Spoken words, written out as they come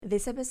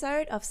This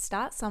episode of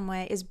Start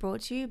Somewhere is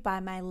brought to you by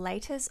my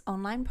latest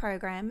online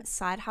program,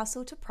 Side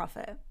Hustle to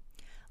Profit.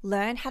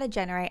 Learn how to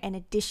generate an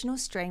additional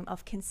stream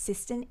of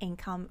consistent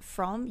income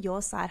from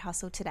your side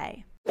hustle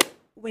today.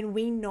 When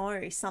we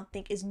know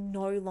something is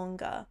no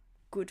longer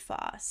good for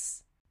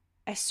us,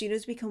 as soon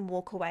as we can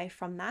walk away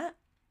from that,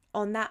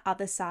 on that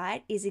other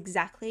side is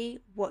exactly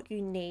what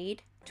you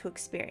need to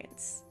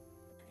experience.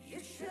 You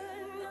should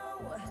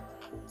know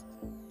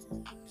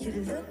you're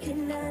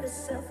looking at a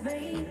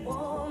self-made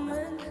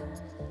woman.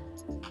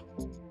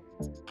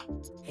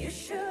 You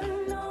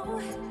should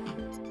know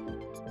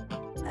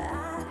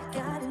I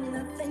got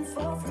nothing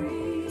for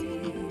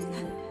free.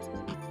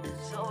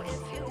 So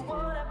if you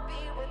wanna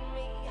be with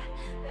me,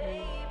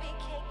 baby,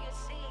 can't you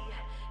see?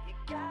 You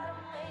gotta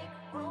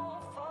make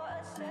room for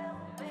a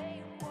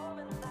self-made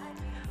woman like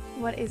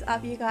you. What is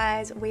up, you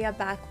guys? We are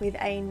back with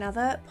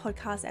another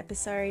podcast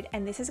episode,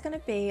 and this is going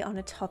to be on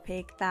a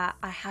topic that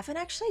I haven't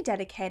actually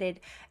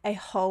dedicated a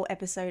whole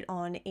episode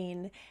on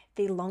in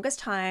the longest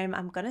time.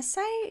 I'm going to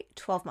say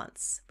 12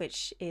 months,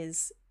 which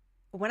is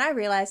when I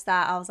realized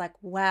that, I was like,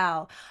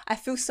 wow, I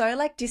feel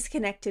so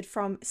disconnected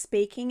from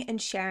speaking and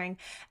sharing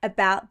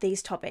about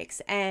these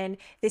topics. And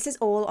this is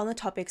all on the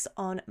topics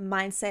on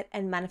mindset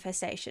and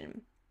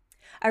manifestation.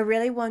 I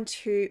really want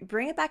to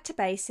bring it back to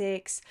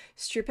basics,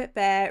 strip it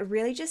bare,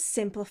 really just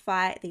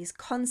simplify these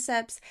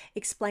concepts,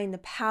 explain the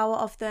power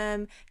of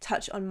them,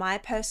 touch on my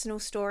personal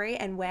story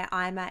and where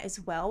I'm at as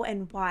well,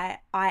 and why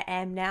I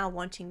am now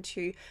wanting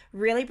to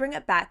really bring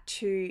it back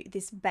to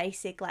this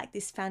basic,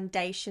 this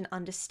foundation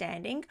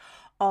understanding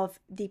of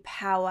the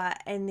power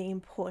and the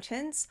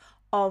importance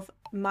of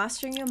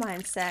mastering your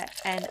mindset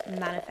and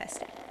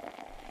manifesting.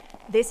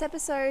 This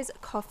episode's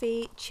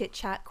coffee chit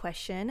chat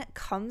question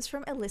comes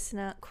from a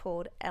listener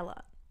called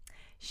Ella.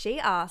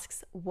 She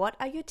asks, what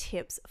are your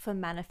tips for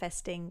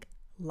manifesting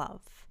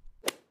love?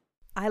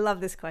 I love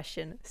this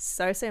question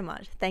so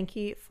much. Thank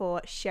you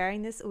for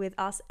sharing this with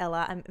us,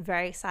 Ella. I'm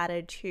very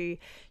excited to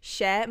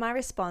share my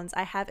response.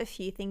 I have a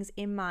few things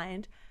in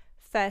mind.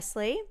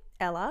 Firstly,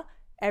 Ella,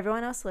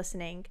 everyone else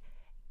listening,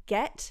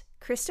 get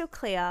crystal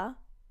clear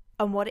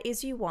on what it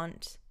is you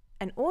want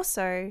and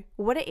also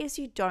what it is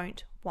you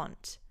don't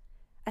want.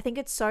 I think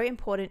it's so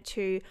important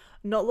to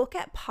not look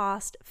at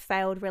past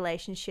failed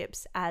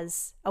relationships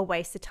as a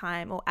waste of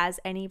time or as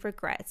any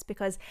regrets,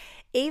 because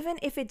even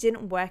if it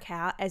didn't work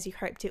out as you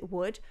hoped it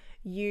would,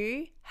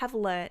 you have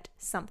learnt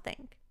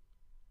something.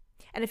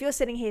 And if you're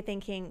sitting here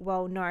thinking,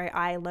 well, no,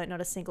 I learned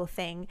not a single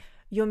thing,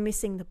 you're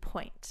missing the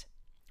point.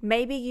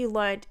 Maybe you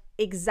learned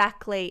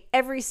exactly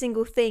every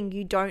single thing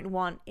you don't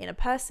want in a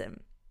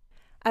person.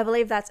 I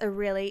believe that's a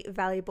really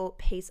valuable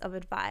piece of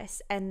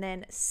advice. And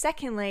then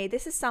secondly,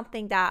 this is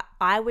something that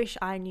I wish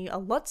I knew a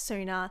lot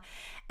sooner,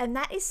 and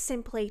that is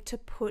simply to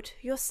put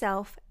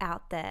yourself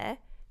out there,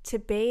 to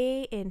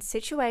be in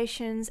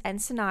situations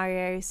and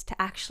scenarios to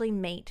actually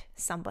meet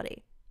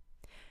somebody.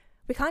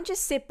 We can't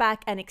just sit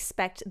back and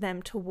expect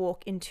them to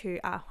walk into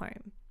our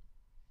home.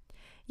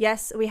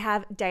 Yes, we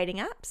have dating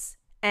apps,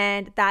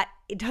 and that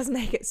it does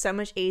make it so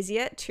much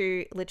easier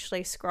to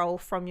literally scroll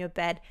from your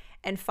bed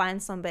and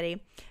find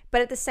somebody.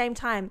 But at the same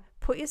time,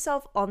 put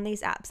yourself on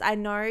these apps. I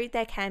know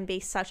there can be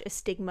such a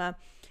stigma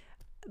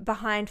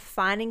behind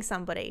finding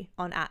somebody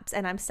on apps,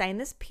 and I'm saying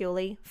this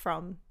purely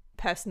from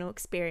personal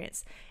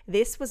experience.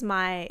 This was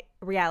my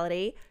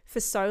reality for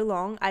so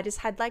long. I just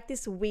had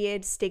this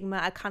weird stigma.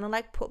 I kind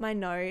of put my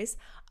nose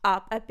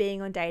up at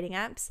being on dating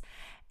apps,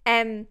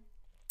 and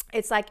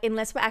it's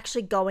unless we're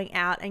actually going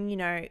out and,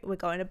 we're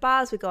going to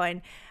bars, I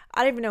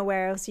don't even know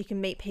where else you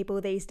can meet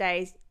people these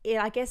days.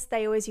 I guess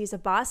they always use a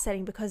bar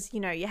setting because,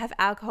 you have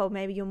alcohol,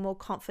 maybe you're more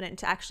confident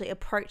to actually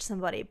approach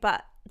somebody.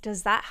 But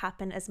does that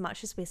happen as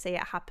much as we see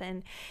it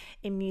happen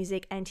in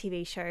music and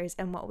TV shows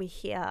and what we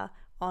hear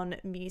on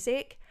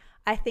music?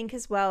 I think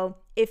as well,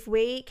 if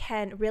we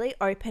can really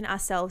open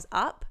ourselves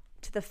up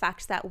to the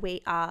fact that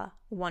we are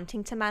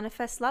wanting to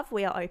manifest love,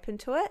 we are open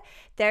to it,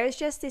 there is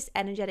just this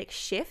energetic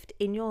shift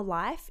in your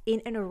life, in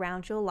and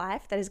around your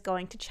life, that is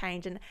going to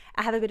change. And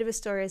I have a bit of a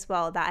story as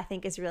well that I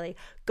think is really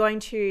going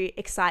to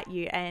excite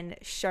you and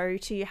show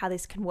to you how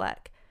this can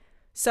work.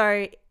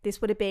 So this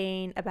would have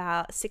been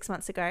about 6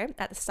 months ago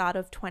at the start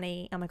of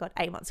 8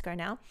 months ago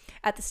now,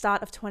 at the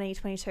start of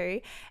 2022.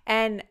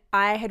 And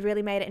I had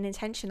really made it an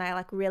intention.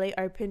 I really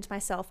opened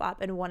myself up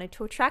and wanted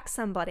to attract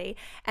somebody.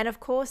 And of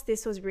course,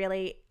 this was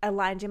really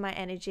aligned in my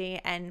energy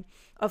and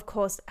of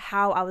course,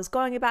 how I was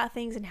going about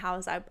things and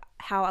how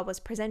I was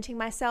presenting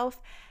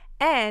myself.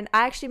 And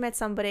I actually met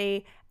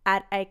somebody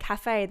at a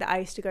cafe that I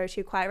used to go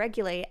to quite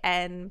regularly,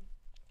 and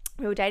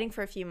we were dating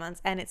for a few months.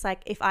 And it's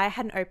if I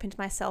hadn't opened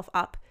myself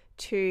up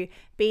to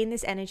be in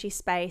this energy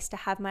space, to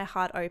have my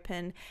heart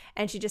open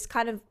and to just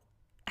kind of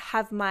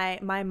have my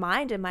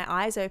mind and my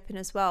eyes open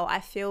as well, I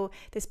feel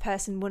this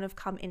person wouldn't have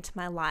come into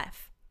my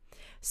life.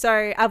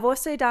 So I've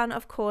also done,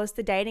 of course,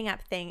 the dating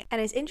app thing.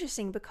 And it's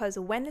interesting because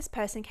when this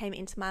person came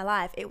into my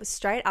life, it was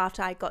straight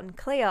after I'd gotten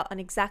clear on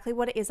exactly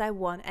what it is I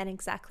want and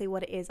exactly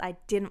what it is I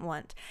didn't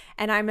want.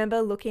 And I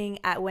remember looking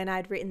at when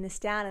I'd written this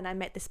down and I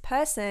met this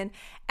person,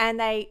 and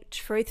they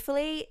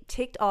truthfully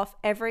ticked off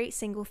every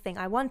single thing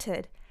I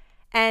wanted.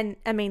 And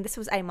I mean, this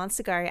was 8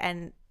 months ago,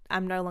 and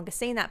I'm no longer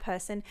seeing that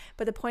person.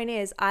 But the point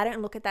is, I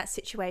don't look at that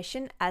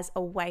situation as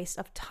a waste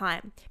of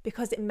time,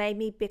 because it made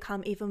me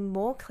become even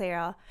more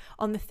clearer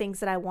on the things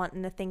that I want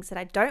and the things that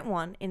I don't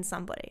want in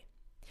somebody.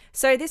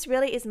 So this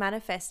really is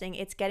manifesting.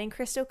 It's getting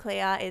crystal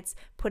clear. It's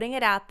putting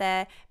it out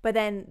there. But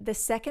then the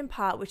second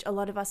part, which a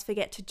lot of us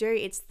forget to do,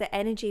 it's the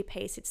energy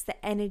piece. It's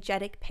the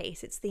energetic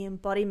piece. It's the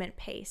embodiment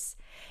piece.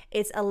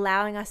 It's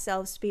allowing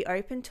ourselves to be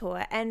open to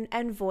it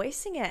and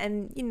voicing it,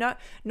 and, you know,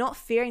 not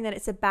fearing that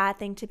it's a bad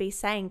thing to be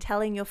saying,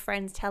 telling your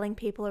friends, telling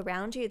people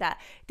around you that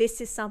this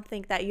is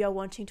something that you're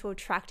wanting to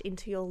attract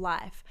into your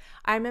life.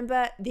 I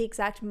remember the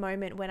exact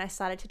moment when I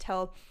started to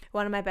tell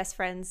one of my best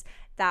friends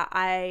that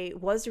I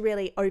was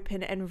really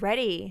open and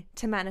ready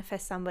to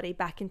manifest somebody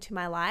back into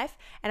my life.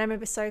 And I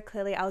remember so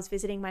clearly, I was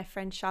visiting my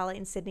friend Charlotte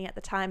in Sydney at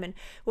the time, and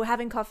we're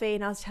having coffee,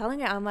 and I was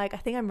telling her, I'm like, I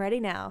think I'm ready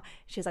now.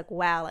 She's like,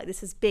 wow, like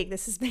this is big.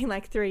 This has been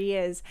like 3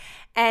 years.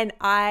 And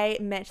I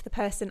met the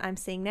person I'm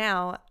seeing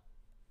now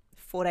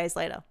 4 days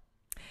later.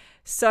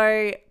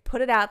 So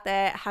put it out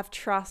there, have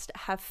trust,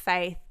 have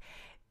faith,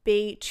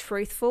 be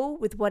truthful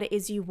with what it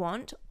is you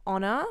want,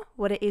 honor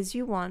what it is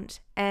you want,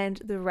 and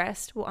the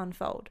rest will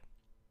unfold.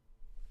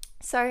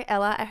 So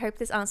Ella, I hope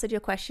this answered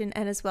your question,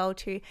 and as well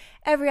to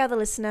every other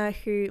listener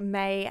who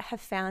may have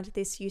found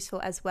this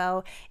useful as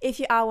well. If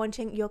you are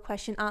wanting your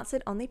question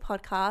answered on the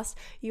podcast,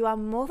 you are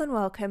more than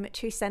welcome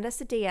to send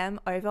us a DM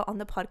over on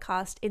the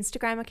podcast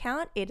Instagram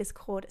account. It is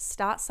called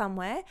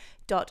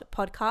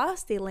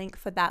startsomewhere.podcast. The link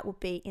for that will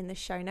be in the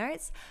show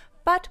notes.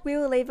 But we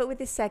will leave it with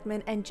this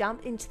segment and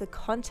jump into the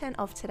content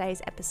of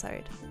today's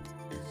episode.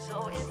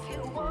 So if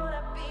you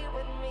wanna be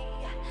with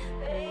me,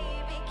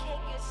 baby,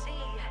 can't you see?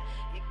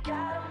 You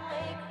gotta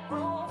make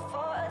room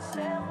for a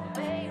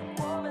self-made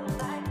woman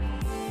like me.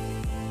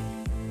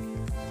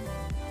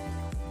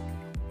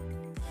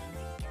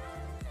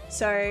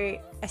 So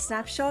a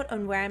snapshot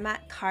on where I'm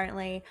at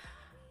currently.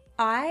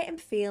 I am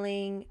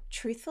feeling,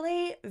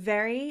 truthfully,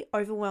 very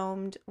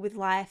overwhelmed with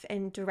life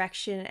and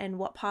direction and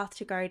what path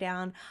to go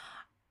down.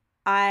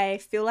 I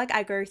feel like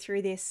I go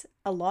through this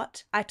a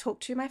lot. I talk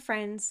to my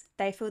friends,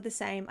 they feel the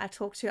same. I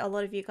talk to a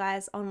lot of you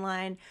guys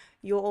online,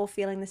 you're all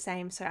feeling the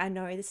same. So I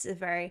know this is a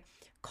very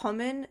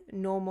common,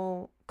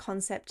 normal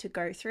concept to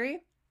go through.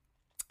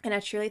 And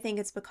I truly think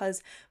it's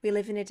because we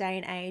live in a day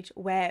and age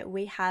where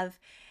we have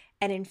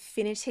an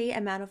infinity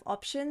amount of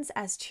options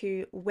as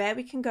to where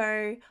we can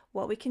go,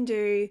 what we can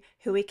do,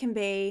 who we can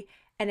be,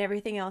 and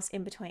everything else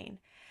in between.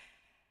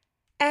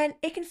 And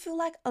it can feel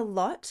like a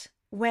lot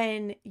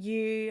when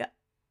you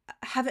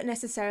haven't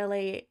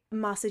necessarily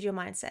mastered your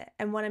mindset.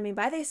 And what I mean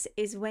by this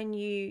is when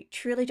you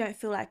truly don't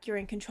feel like you're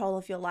in control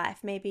of your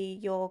life. Maybe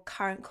your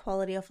current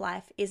quality of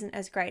life isn't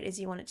as great as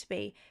you want it to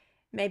be.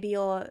 Maybe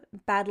you're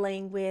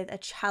battling with a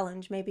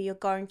challenge. Maybe you're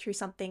going through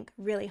something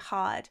really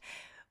hard.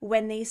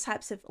 When these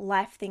types of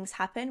life things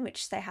happen,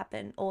 which they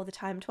happen all the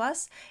time to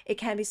us, it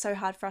can be so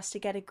hard for us to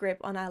get a grip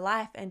on our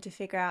life and to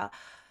figure out,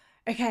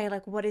 okay,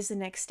 like what is the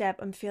next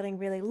step? I'm feeling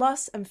really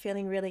lost. I'm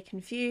feeling really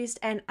confused.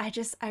 And I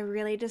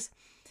really just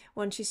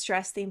want to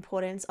stress the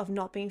importance of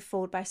not being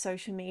fooled by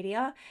social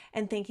media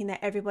and thinking that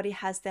everybody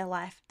has their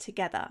life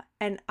together.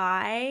 And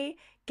I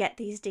get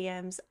these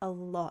DMs a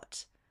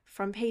lot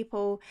from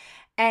people,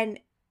 and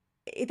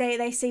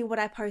they see what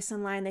I post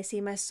online, they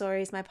see my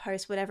stories, my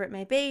posts, whatever it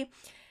may be,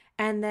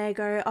 and they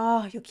go,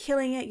 oh, you're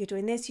killing it, you're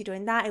doing this, you're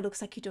doing that, it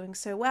looks like you're doing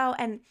so well.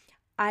 And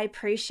I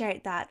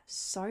appreciate that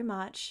so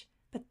much,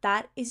 but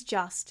that is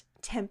just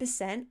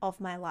 10% of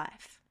my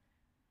life.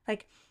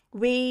 Like,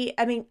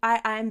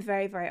 I'm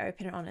very, very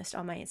open and honest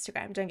on my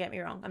Instagram. Don't get me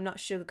wrong. I'm not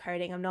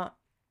sugarcoating. I'm not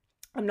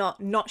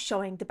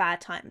showing the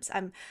bad times.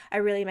 I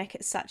really make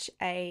it such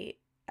a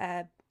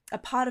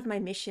part of my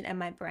mission and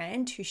my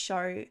brand to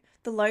show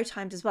the low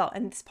times as well.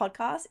 And this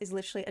podcast is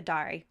literally a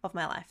diary of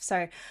my life.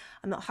 So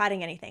I'm not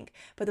hiding anything.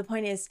 But the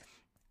point is,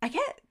 I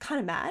get kind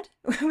of mad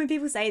when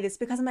people say this,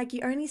 because I'm like,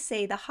 you only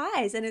see the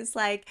highs. And it's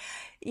like,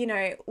 you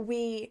know,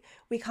 we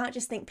can't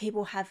just think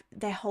people have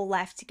their whole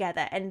life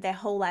together and their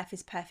whole life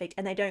is perfect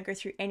and they don't go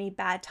through any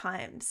bad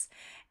times.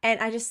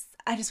 And I just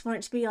want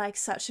it to be like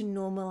such a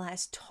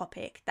normalized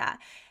topic that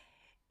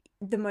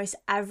the most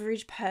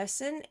average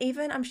person,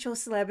 even I'm sure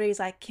celebrities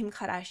like Kim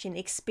Kardashian,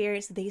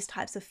 experience these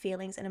types of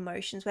feelings and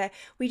emotions where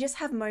we just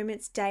have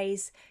moments,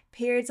 days,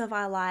 periods of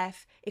our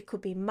life. It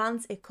could be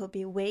months, it could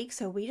be weeks.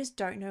 So we just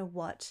don't know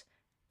what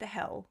the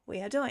hell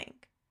we are doing.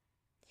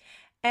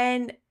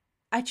 And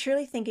I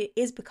truly think it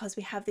is because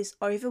we have this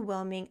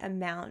overwhelming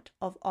amount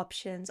of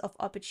options, of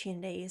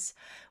opportunities.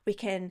 We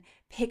can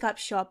pick up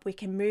shop, we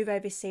can move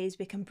overseas,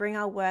 we can bring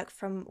our work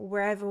from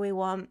wherever we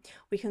want.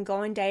 We can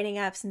go on dating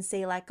apps and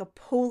see like a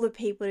pool of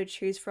people to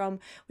choose from.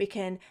 We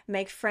can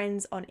make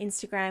friends on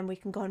Instagram, we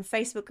can go on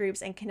Facebook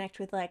groups and connect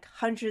with like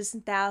hundreds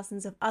and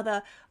thousands of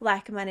other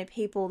like-minded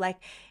people. Like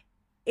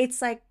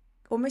it's like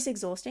almost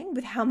exhausting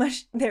with how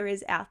much there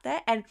is out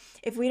there. And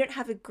if we don't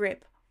have a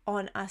grip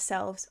on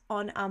ourselves,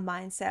 on our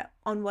mindset,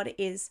 on what it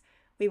is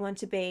we want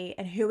to be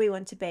and who we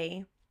want to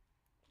be,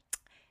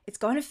 it's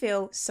going to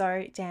feel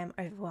so damn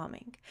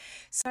overwhelming.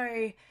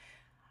 So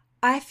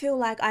I feel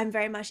like I'm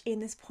very much in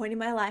this point in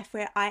my life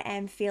where I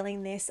am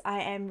feeling this.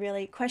 I am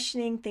really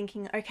questioning,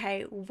 thinking,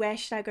 okay, where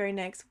should I go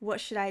next? What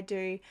should I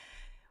do?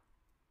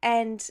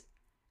 And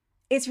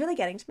it's really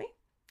getting to me.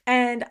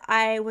 And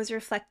I was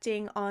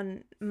reflecting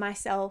on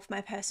myself,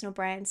 my personal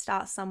brand,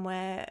 Start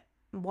Somewhere,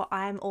 what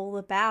I'm all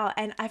about.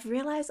 And I've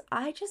realized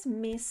I just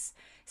miss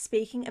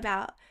speaking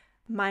about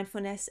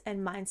mindfulness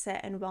and mindset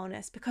and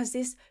wellness, because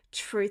this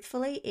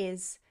truthfully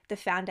is the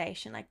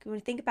foundation. Like when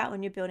you think about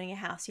when you're building a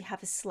house, you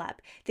have a slab.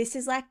 This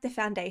is like the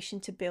foundation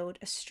to build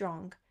a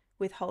strong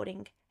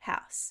withholding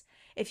house.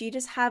 If you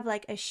just have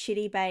like a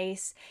shitty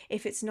base,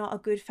 if it's not a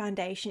good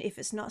foundation, if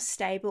it's not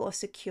stable or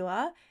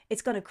secure,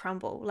 it's going to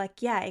crumble.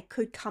 Like, yeah, it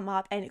could come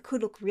up and it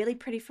could look really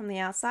pretty from the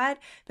outside,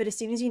 but as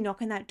soon as you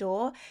knock on that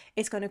door,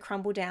 it's going to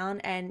crumble down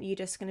and you're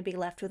just going to be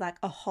left with like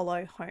a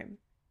hollow home.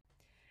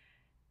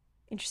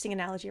 Interesting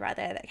analogy right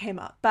there that came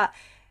up. But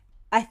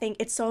I think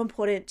it's so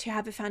important to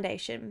have a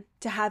foundation,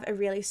 to have a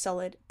really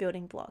solid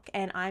building block.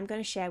 And I'm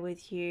going to share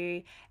with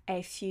you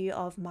a few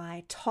of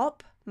my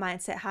top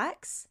mindset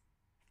hacks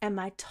and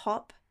my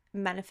top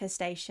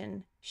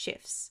manifestation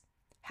shifts.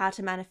 How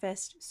to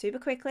manifest super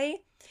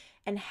quickly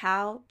and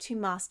how to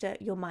master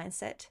your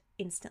mindset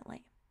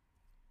instantly.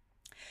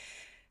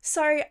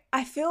 So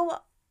I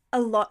feel a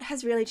lot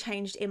has really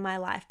changed in my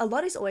life. A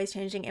lot is always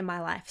changing in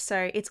my life.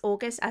 So it's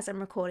August as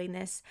I'm recording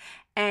this.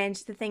 And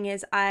the thing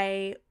is,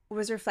 I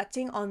was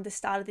reflecting on the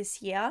start of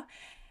this year,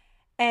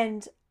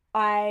 and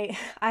I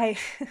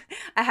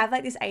have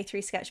like this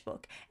A3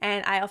 sketchbook,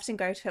 and I often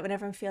go to it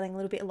whenever I'm feeling a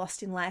little bit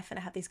lost in life, and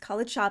I have these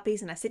colored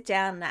Sharpies, and I sit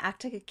down and I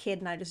act like a kid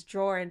and I just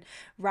draw and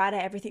write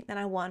out everything that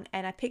I want.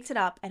 And I picked it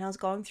up and I was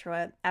going through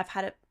it. I've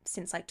had it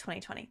since like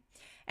 2020.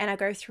 And I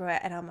go through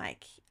it and I'm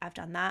like, I've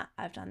done that,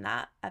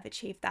 I've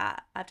achieved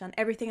that, I've done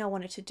everything I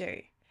wanted to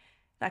do.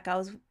 Like I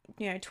was,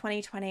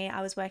 2020,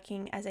 I was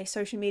working as a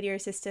social media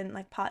assistant,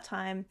 like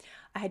part-time.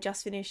 I had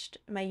just finished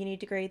my uni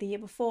degree the year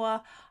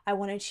before. I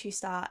wanted to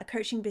start a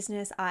coaching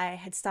business. I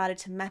had started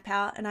to map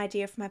out an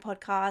idea for my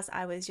podcast.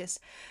 I was just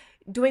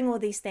doing all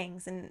these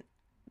things. And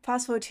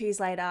fast forward 2 years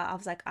later, I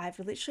was like, I've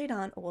literally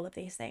done all of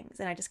these things.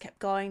 And I just kept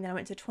going. Then I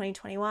went to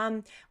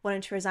 2021,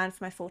 wanted to resign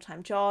from my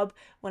full-time job,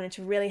 wanted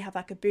to really have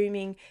like a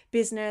booming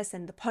business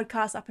and the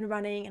podcast up and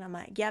running. And I'm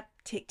like, yep,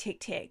 tick, tick,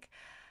 tick.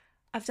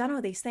 I've done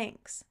all these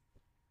things.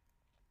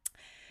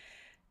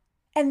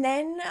 And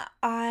then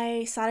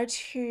I started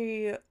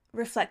to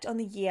reflect on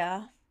the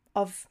year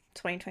of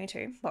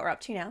 2022, what we're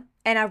up to now.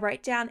 And I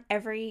wrote down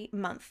every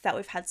month that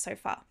we've had so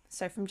far.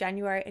 So from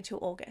January until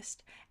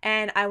August.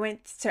 And I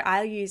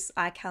use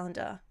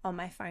iCalendar on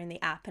my phone,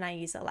 the app, and I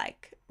use it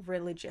like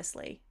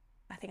religiously.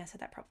 I think I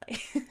said that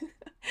properly.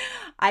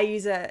 I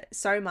use it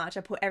so much.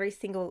 I put every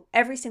single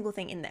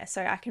thing in there.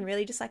 So I can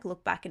really just like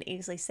look back and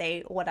easily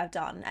see what I've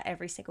done at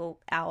every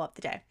single hour of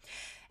the day.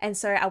 And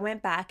so I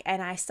went back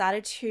and I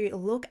started to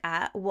look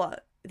at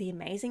what the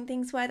amazing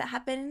things were that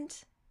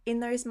happened in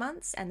those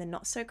months and the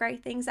not so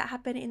great things that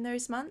happened in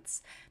those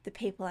months, the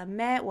people I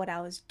met, what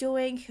I was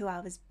doing, who I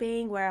was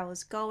being, where I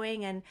was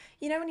going. And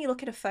when you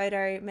look at a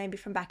photo maybe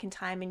from back in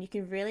time and you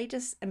can really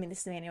just, this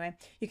is me anyway,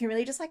 you can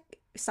really just like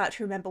start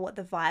to remember what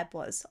the vibe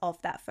was of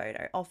that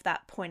photo, of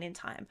that point in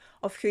time,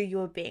 of who you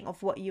were being,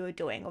 of what you were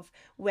doing, of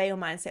where your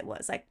mindset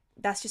was. Like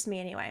that's just me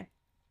anyway.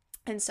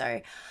 And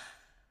so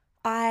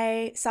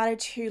I started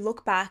to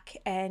look back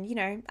and,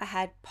 I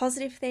had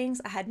positive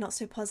things, I had not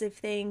so positive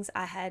things,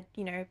 I had,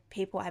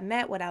 people I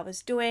met, what I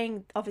was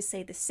doing,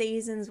 obviously the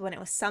seasons, when it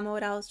was summer,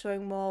 what I was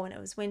doing more, when it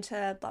was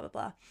winter, blah, blah,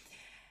 blah.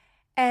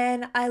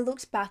 And I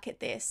looked back at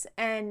this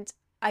and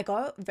I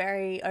got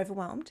very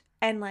overwhelmed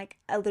and like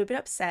a little bit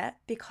upset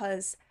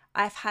because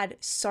I've had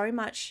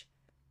such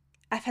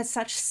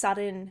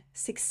sudden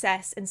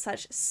success and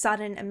such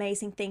sudden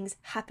amazing things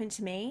happen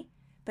to me.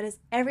 But as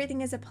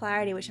everything is a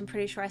polarity, which I'm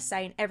pretty sure I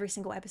say in every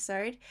single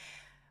episode,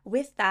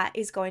 with that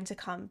is going to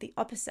come the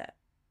opposite.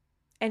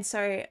 And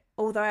so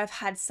although I've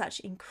had such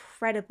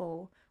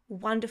incredible,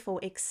 wonderful,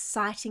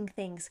 exciting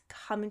things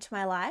come into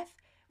my life,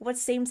 what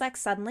seems like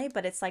suddenly,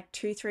 but it's like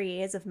 2-3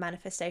 years of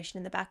manifestation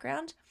in the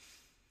background.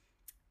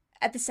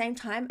 At the same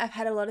time, I've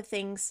had a lot of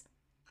things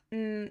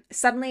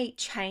suddenly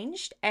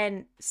changed,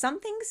 and some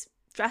things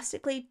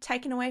drastically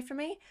taken away from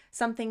me,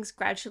 some things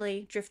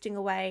gradually drifting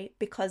away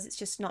because it's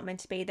just not meant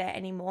to be there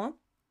anymore.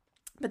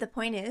 But the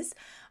point is,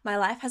 my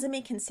life hasn't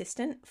been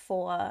consistent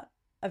for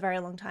a very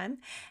long time.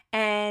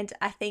 And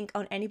I think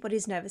on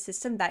anybody's nervous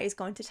system, that is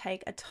going to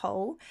take a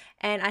toll.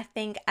 And I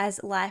think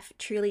as life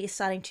truly is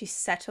starting to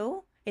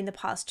settle in the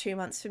past 2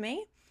 months for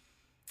me,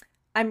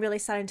 I'm really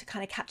starting to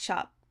kind of catch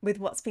up with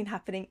what's been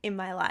happening in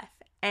my life.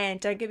 And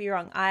don't get me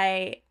wrong,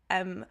 I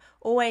am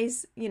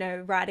always,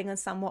 riding on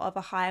somewhat of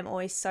a high. I'm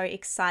always so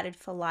excited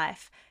for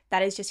life.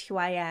 That is just who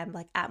I am,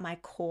 like at my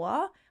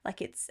core.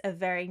 Like it's a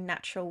very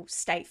natural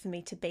state for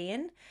me to be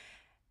in.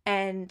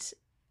 And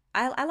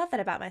I love that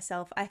about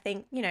myself. I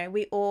think,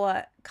 we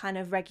all kind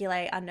of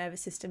regulate our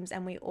nervous systems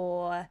and we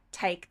all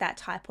take that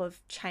type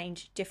of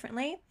change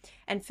differently.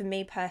 And for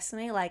me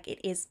personally, like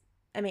it's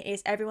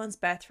everyone's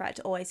birthright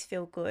to always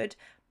feel good,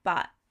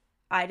 but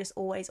I just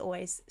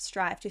always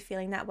strive to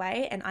feeling that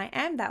way. And I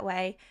am that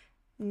way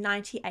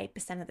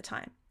 98% of the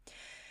time.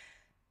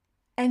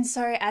 And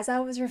so as I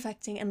was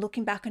reflecting and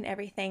looking back on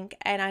everything,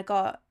 and I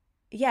got,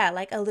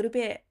 like a little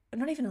bit,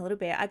 not even a little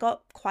bit, I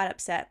got quite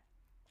upset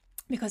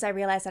because I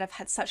realized that I've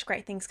had such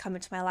great things come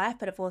into my life,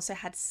 but I've also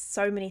had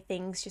so many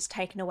things just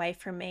taken away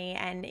from me.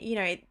 And,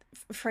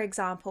 for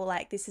example,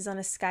 like this is on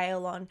a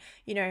scale on,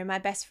 my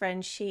best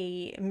friend,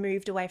 she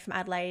moved away from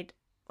Adelaide,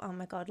 oh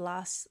my God,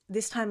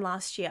 this time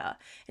last year,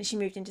 and she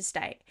moved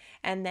interstate.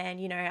 And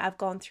then, I've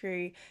gone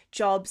through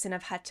jobs and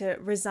I've had to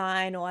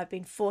resign, or I've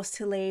been forced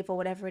to leave, or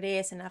whatever it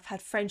is. And I've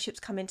had friendships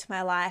come into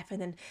my life and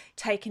then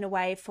taken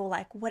away for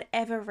like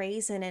whatever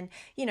reason. And,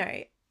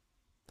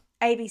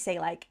 ABC,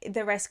 like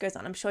the rest goes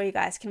on. I'm sure you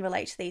guys can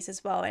relate to these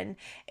as well. And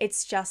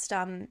it's just,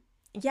 I'm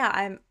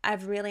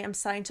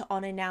starting to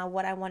honor now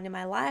what I want in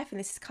my life. And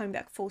this is coming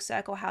back full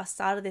circle, how I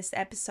started this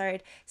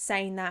episode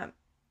saying that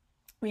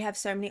we have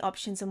so many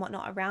options and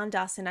whatnot around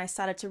us. And I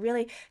started to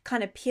really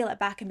kind of peel it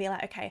back and be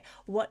like, okay,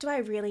 what do I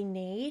really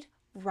need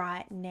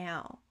right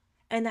now?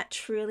 And that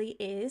truly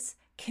is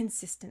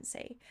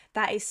consistency.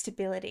 That is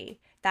stability.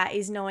 That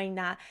is knowing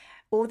that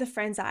all the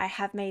friends that I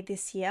have made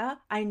this year,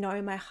 I know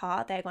in my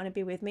heart they're going to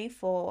be with me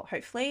for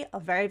hopefully a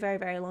very, very,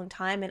 very long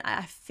time. And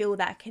I feel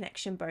that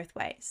connection both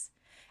ways.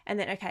 And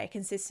then, okay,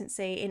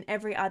 consistency in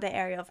every other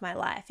area of my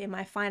life, in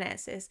my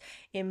finances,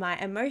 in my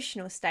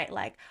emotional state.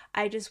 Like,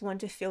 I just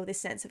want to feel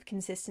this sense of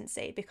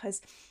consistency,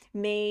 because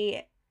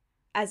me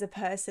as a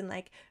person,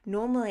 like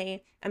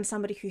normally I'm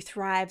somebody who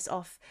thrives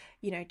off,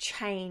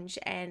 change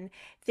and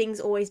things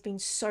always being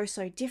so,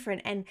 so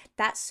different. And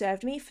that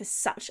served me for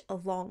such a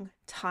long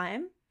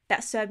time.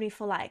 That served me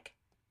for like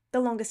the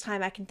longest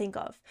time I can think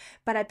of.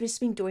 But I've just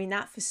been doing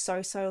that for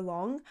so, so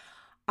long.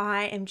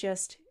 I am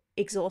just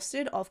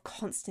exhausted of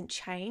constant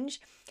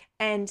change.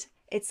 And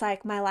it's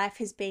like my life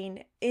has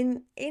been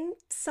in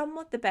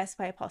somewhat the best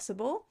way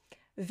possible,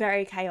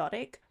 very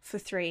chaotic for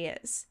 3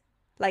 years.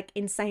 Like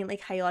insanely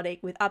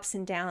chaotic, with ups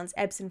and downs,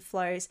 ebbs and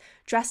flows,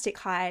 drastic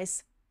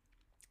highs,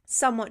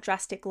 somewhat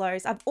drastic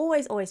lows. I've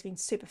always been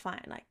super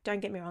fine. Like,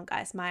 don't get me wrong,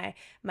 guys. My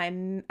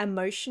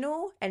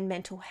emotional and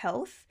mental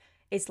health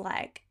is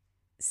like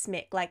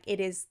smick. Like,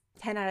 it is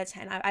 10 out of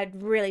 10. I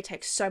really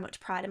take so much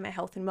pride in my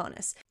health and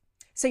wellness.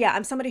 So yeah,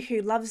 I'm somebody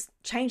who loves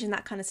change and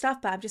that kind of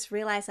stuff, but I've just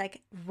realized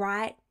like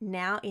right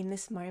now in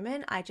this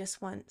moment, I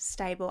just want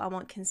stable, I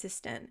want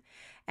consistent.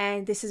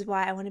 And this is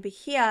why I want to be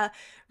here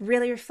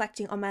really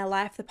reflecting on my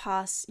life the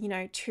past,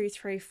 2,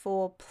 3,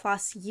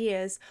 4+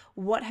 years.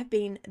 What have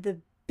been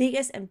the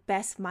biggest and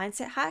best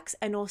mindset hacks,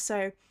 and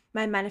also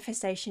my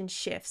manifestation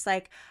shifts.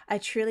 Like, I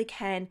truly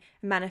can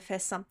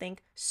manifest something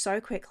so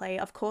quickly.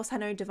 Of course, I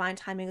know divine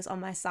timing is on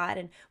my side,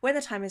 and when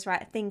the time is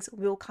right, things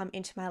will come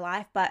into my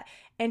life. But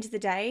end of the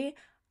day,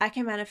 I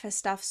can manifest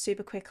stuff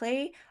super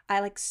quickly.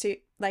 I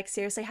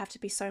seriously have to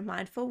be so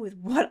mindful with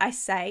what I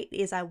say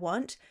is I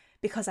want,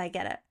 because I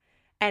get it.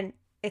 And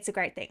it's a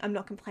great thing. I'm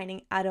not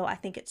complaining at all. I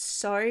think it's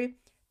so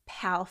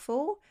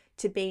powerful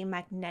to be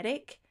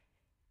magnetic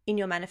in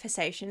your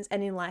manifestations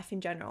and in life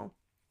in general.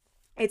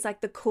 It's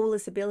like the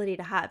coolest ability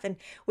to have. And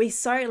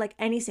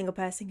any single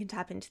person can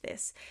tap into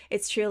this.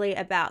 It's truly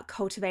about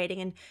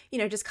cultivating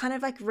and, just kind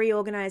of like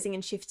reorganizing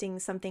and shifting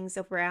some things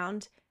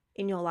around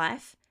in your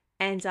life.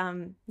 And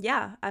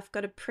I've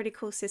got a pretty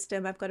cool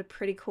system. I've got a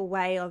pretty cool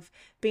way of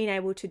being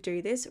able to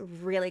do this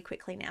really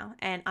quickly now.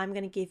 And I'm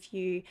going to give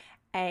you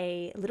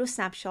a little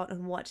snapshot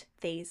on what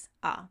these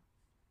are.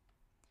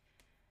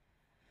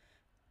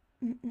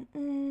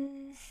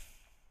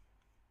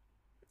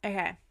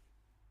 Okay.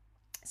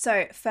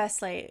 So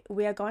firstly,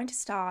 we are going to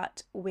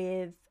start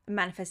with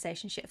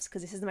manifestation shifts,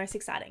 because this is the most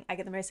exciting. I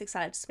get the most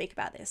excited to speak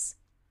about this.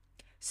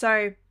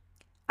 So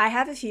I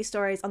have a few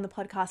stories on the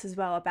podcast as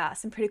well about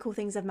some pretty cool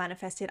things I've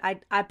manifested.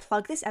 I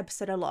plug this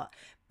episode a lot,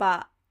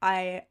 but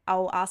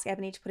I'll ask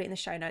Ebony to put it in the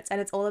show notes. And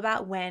it's all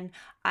about when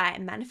I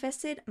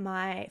manifested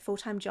my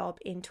full-time job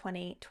in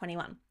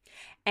 2021.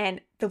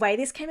 And the way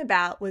this came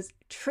about was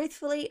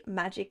truthfully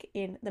magic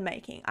in the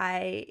making.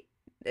 A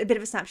bit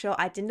of a snapshot.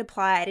 I didn't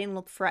apply. I didn't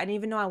look for it. I didn't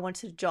even know I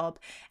wanted a job.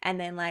 And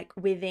then like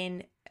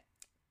within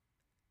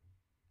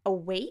a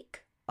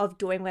week of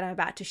doing what I'm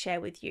about to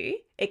share with you,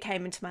 it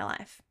came into my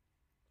life.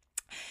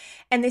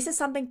 And this is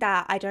something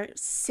that I don't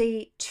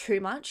see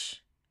too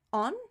much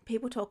on,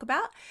 people talk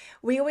about.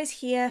 We always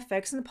hear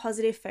focus on the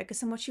positive,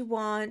 focus on what you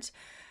want,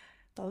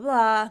 blah, blah,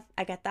 blah.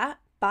 I get that.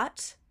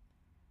 But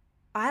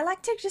I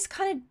like to just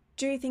kind of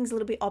do things a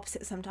little bit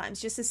opposite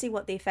sometimes just to see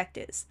what the effect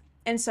is.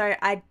 And so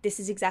this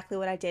is exactly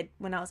what I did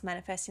when I was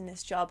manifesting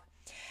this job.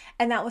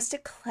 And that was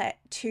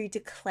to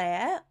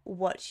declare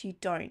what you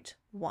don't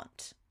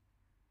want.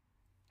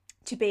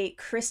 To be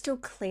crystal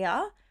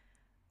clear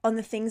on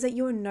the things that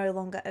you are no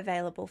longer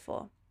available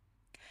for.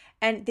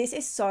 And this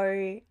is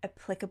so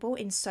applicable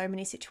in so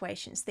many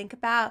situations. Think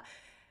about,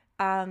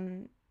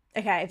 okay,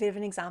 a bit of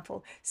an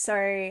example.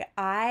 So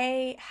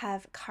I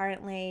have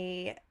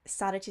currently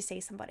started to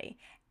see somebody,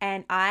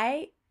 and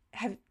I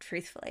have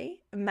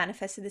truthfully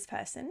manifested this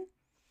person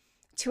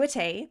to a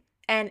T.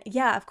 And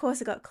yeah, of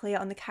course, I got clear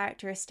on the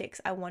characteristics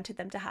I wanted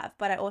them to have,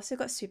 but I also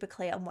got super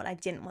clear on what I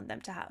didn't want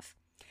them to have.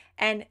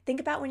 And think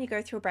about when you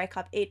go through a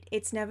breakup,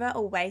 it's never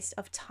a waste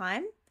of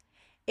time.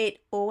 It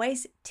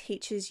always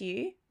teaches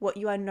you what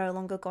you are no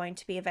longer going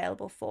to be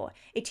available for.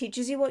 It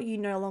teaches you what you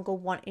no longer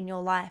want in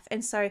your life.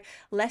 And so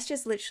let's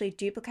just literally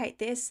duplicate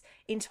this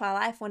into our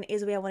life when it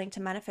is we are wanting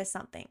to manifest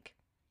something.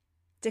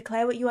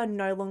 Declare what you are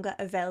no longer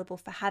available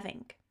for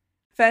having.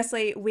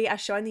 Firstly, we are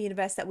showing the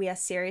universe that we are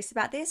serious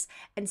about this.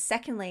 And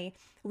secondly,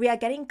 we are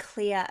getting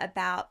clear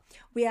about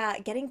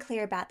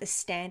the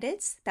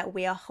standards that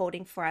we are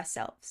holding for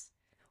ourselves.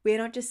 We are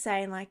not just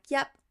saying like,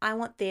 yep, I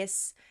want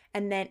this,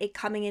 and then it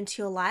coming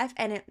into your life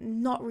and it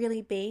not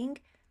really being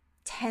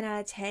 10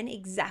 out of 10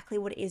 exactly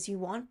what it is you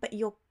want, but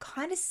you're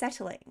kind of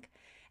settling.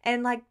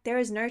 And like, there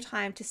is no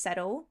time to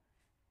settle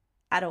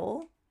at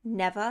all.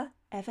 Never,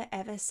 ever,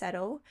 ever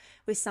settle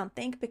with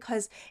something,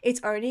 because it's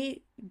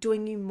only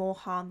doing you more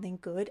harm than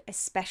good,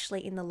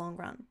 especially in the long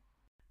run.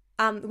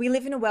 We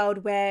live in a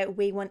world where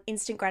we want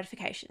instant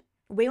gratification.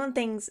 We want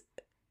things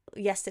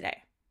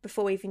yesterday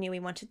before we even knew we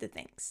wanted the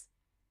things.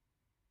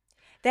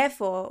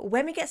 Therefore,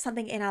 when we get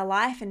something in our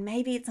life and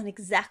maybe it's not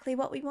exactly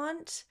what we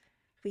want,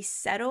 we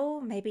settle,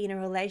 maybe in a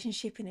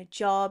relationship, in a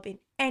job, in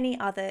any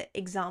other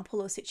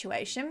example or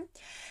situation.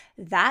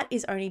 That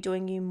is only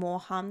doing you more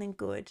harm than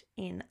good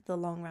in the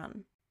long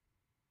run.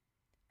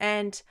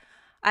 And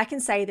I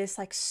can say this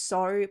like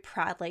so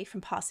proudly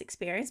from past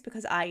experience,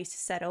 because I used to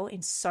settle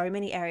in so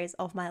many areas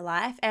of my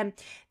life. And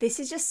this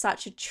is just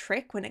such a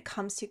trick when it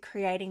comes to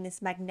creating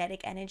this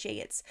magnetic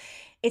energy.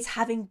 It's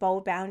having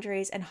bold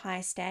boundaries and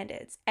high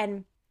standards.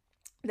 And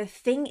the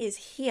thing is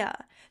here,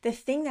 the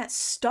thing that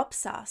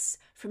stops us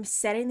from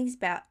setting these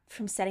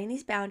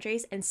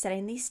boundaries and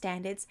setting these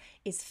standards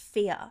is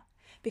fear,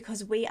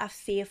 because we are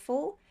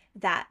fearful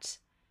that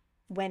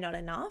we're not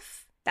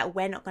enough, that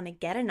we're not going to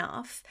get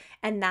enough,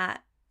 and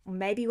that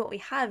maybe what we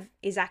have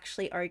is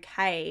actually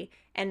okay,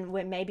 and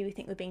maybe we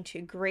think we're being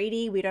too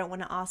greedy, we don't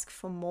want to ask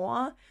for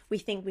more, we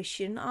think we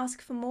shouldn't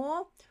ask for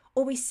more,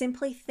 or we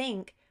simply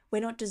think we're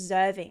not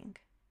deserving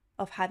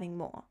of having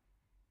more.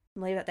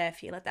 Leave it there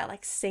for you, let that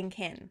like sink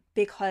in,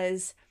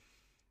 because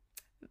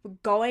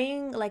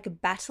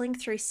battling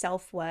through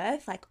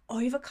self-worth, like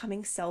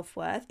overcoming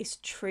self-worth, is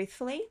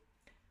truthfully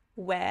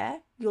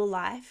where your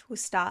life will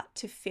start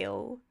to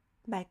feel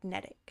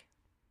magnetic,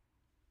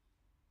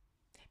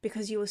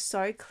 because you will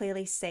so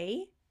clearly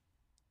see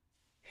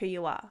who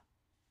you are.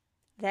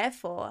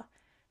 Therefore,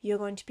 you're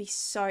going to be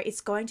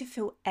it's going to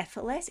feel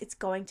effortless, it's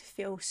going to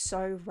feel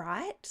so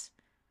right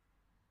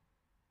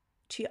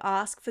to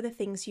ask for the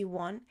things you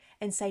want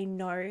and say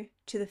no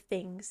to the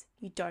things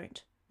you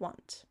don't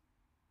want.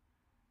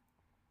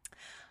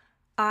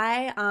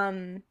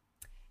 It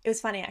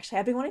was funny actually.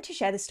 I've been wanting to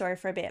share this story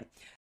for a bit.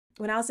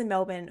 When I was in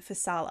Melbourne for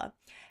Sala,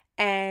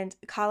 and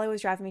Carlo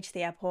was driving me to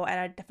the airport, and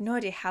I have no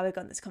idea how we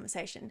got in this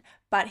conversation,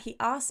 but he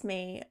asked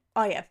me,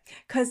 a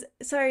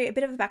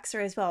bit of a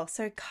backstory as well.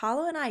 So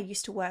Carlo and I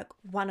used to work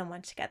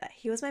one-on-one together.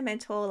 He was my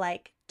mentor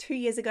like 2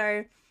 years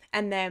ago,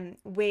 and then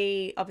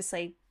we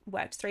obviously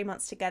worked 3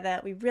 months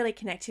together. We really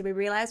connected. We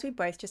realized we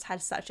both just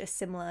had such a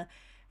similar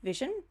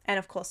vision. And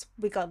of course,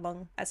 we got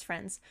along as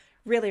friends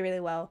really, really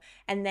well.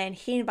 And then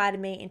he invited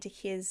me into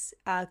his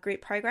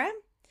group program.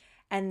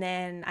 And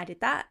then I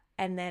did that.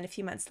 And then a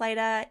few months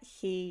later,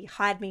 he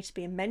hired me to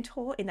be a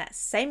mentor in that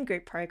same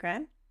group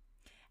program.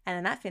 And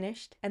then that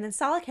finished. And then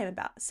Sala came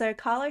about. So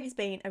Carlo has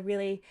been a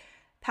really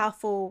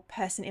powerful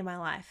person in my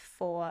life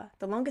for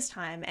the longest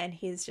time. And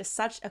he's just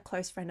such a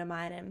close friend of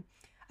mine. And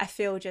I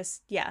feel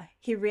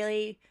he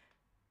really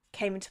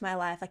came into my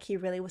life like he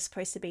really was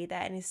supposed to be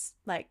there, and he's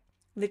like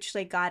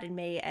literally guided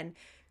me and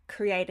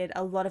created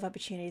a lot of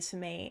opportunities for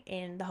me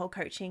in the whole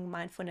coaching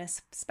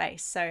mindfulness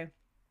space. So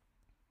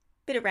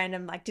bit of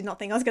random, like did not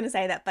think I was going to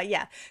say that, but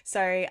yeah.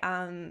 So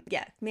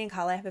me and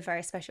Carla have a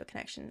very special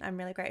connection. I'm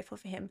really grateful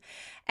for him.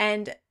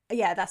 And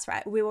yeah, that's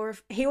right.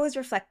 He was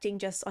reflecting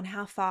just on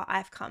how far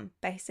I've come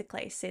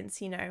basically since,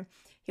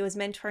 he was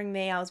mentoring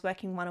me. I was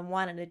working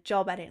one-on-one at a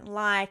job I didn't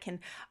like, and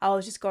I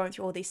was just going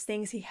through all these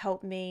things. He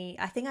helped me.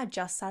 I think I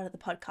just started the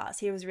podcast.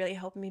 He was really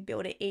helping me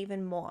build it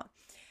even more.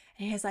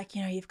 And he was like,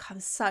 you've come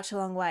such a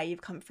long way.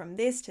 You've come from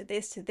this to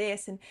this to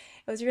this. And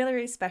it was really,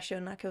 really special.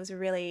 And like, it was a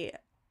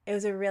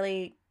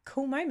really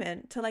cool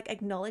moment to like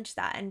acknowledge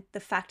that, and the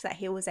fact that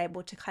he was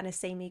able to kind of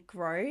see me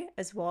grow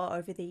as well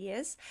over the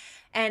years.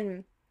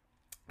 And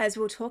as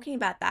we were talking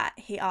about that,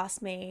 he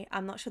asked me,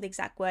 I'm not sure the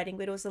exact wording,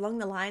 but it was along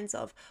the lines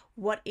of,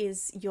 what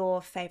is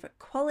your favorite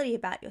quality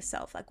about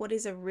yourself? Like, what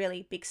is a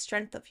really big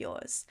strength of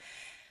yours?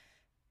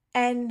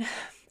 And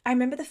I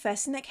remember the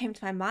first thing that came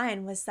to my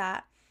mind was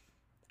that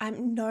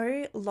I'm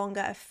no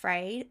longer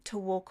afraid to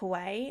walk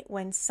away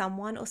when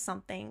someone or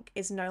something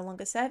is no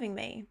longer serving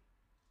me.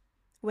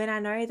 When I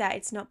know that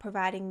it's not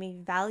providing me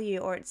value,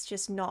 or it's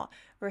just not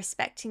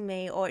respecting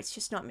me, or it's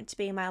just not meant to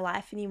be in my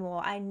life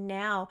anymore, I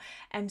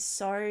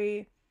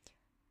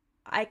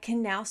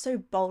can now so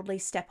boldly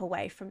step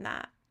away from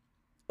that,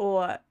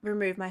 or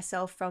remove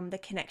myself from the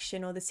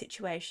connection or the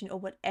situation or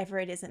whatever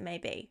it is it may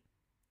be.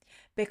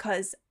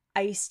 Because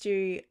I used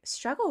to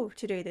struggle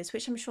to do this,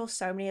 which I'm sure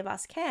so many of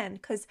us can,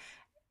 because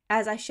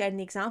as I shared in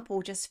the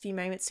example just a few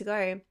moments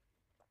ago,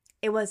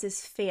 it was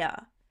this fear.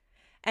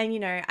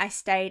 And, I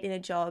stayed in a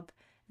job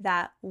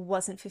that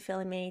wasn't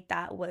fulfilling me,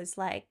 that was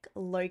like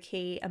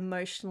low-key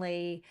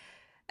emotionally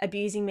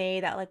abusing me,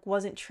 that like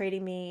wasn't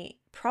treating me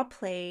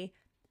properly,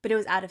 but it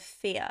was out of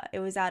fear. It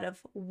was out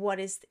of what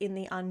is in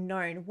the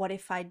unknown. What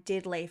if I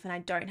did leave and I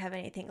don't have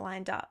anything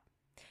lined up?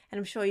 And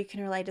I'm sure you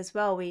can relate as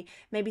well. We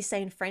maybe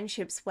stay in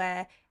friendships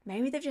where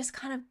maybe they've just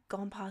kind of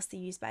gone past the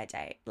use by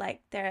date.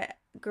 Like, they're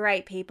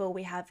great people.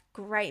 We have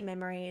great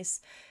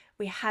memories.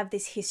 We have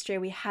this history.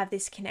 We have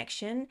this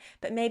connection,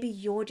 but maybe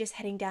you're just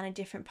heading down a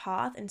different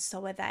path and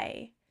so are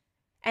they.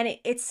 And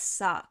it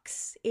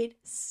sucks. It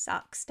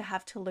sucks to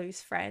have to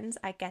lose friends.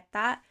 I get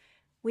that.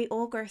 We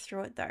all go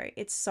through it though.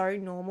 It's so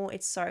normal.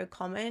 It's so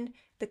common.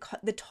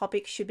 The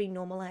topic should be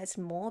normalized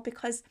more,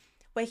 because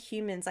we're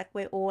humans. Like,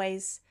 we're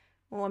always,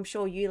 well, I'm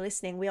sure you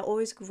listening, we are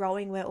always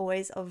growing. We're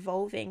always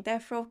evolving.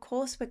 Therefore, of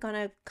course, we're going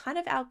to kind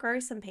of outgrow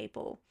some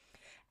people.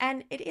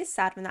 And it is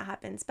sad when that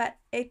happens, but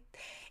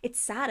it's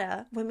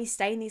sadder when we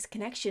stay in these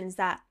connections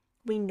that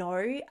we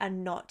know are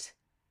not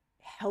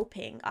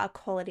helping our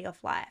quality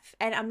of life.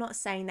 And I'm not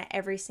saying that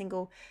every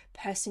single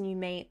person you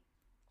meet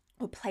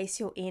or place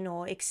you're in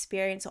or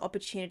experience or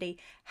opportunity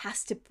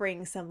has to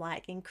bring some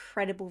like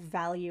incredible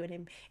value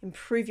and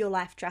improve your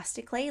life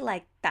drastically.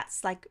 Like,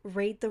 that's like,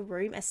 read the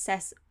room,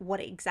 assess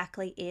what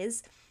exactly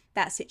is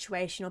that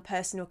situation or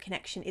person or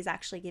connection is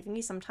actually giving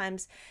you.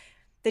 Sometimes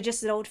they're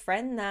just an old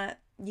friend that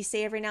you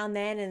see every now and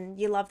then and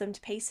you love them to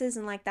pieces,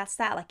 and like, that's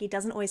that. Like, it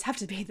doesn't always have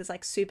to be this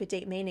like super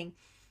deep meaning.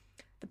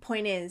 The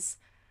point is,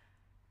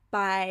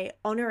 by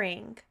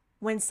honoring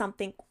when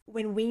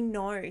we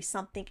know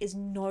something is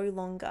no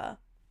longer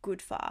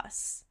good for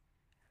us,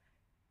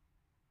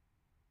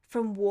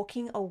 from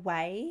walking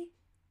away,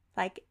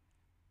 like,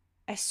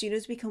 as soon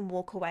as we can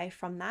walk away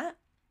from that,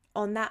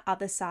 on that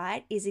other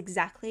side is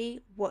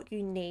exactly what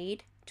you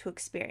need to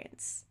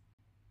experience.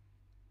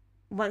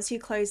 Once you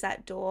close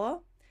that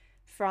door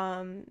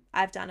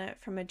I've done it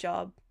from a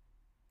job,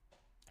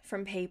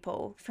 from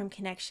people, from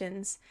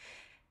connections,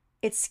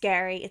 it's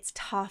scary, it's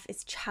tough,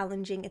 it's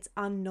challenging, it's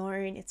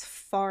unknown, it's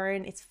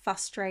foreign, it's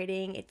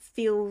frustrating, it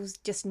feels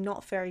just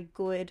not very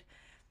good.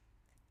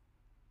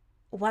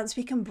 Once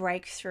we can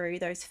break through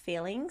those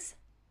feelings,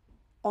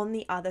 on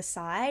the other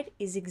side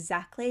is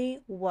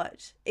exactly where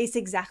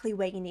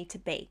you need to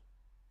be.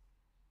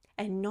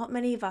 And not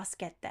many of us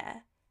get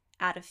there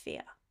out of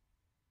fear,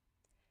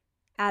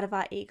 out of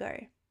our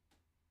ego.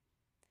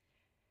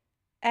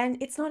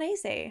 And it's not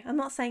easy. I'm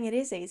not saying it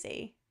is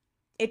easy.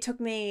 It took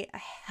me a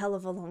hell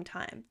of a long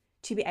time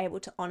to be able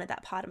to honor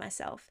that part of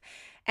myself.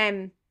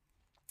 And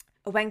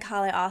when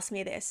Carlo asked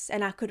me this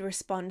and I could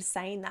respond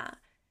saying that,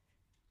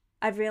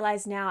 I've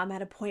realized now I'm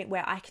at a point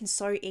where I can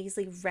so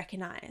easily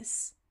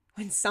recognize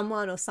when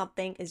someone or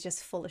something is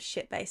just full of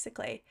shit,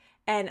 basically.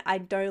 And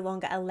I no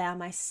longer allow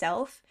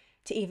myself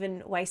to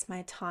even waste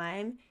my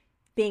time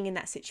being in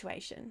that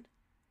situation.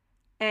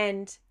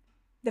 And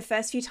the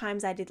first few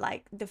times I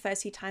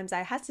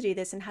had to do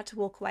this and had to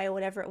walk away or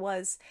whatever it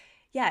was,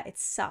 yeah, it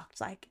sucked.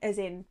 Like, as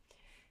in,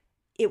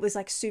 it was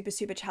like super,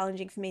 super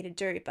challenging for me to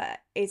do,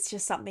 but it's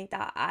just something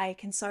that I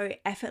can so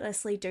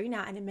effortlessly do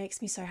now. And it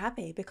makes me so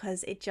happy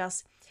because it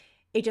just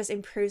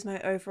improves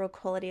my overall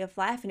quality of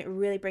life, and it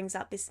really brings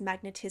up this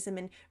magnetism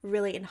and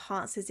really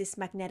enhances this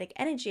magnetic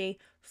energy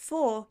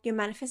for your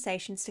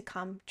manifestations to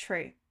come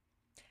true.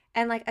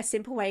 And like, a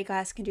simple way you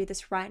guys can do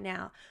this right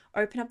now,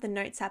 open up the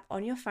Notes app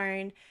on your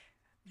phone,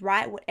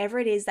 write whatever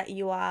it is that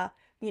you are,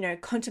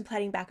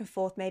 contemplating back and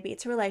forth. Maybe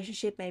it's a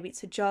relationship, maybe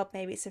it's a job,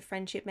 maybe it's a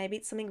friendship, maybe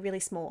it's something really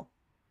small.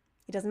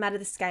 It doesn't matter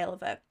the scale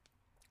of it.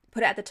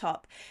 Put it at the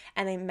top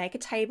and then make a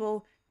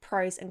table,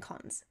 pros and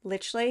cons,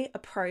 literally a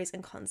pros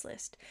and cons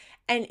list.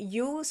 And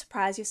you'll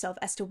surprise yourself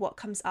as to what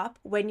comes up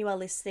when you are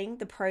listing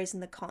the pros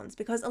and the cons,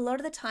 because a lot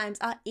of the times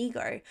our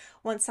ego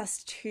wants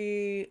us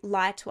to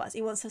lie to us.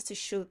 It wants us to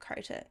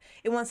sugarcoat it.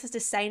 It wants us to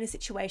say in a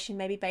situation,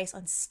 maybe based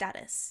on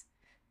status,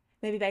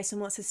 maybe based on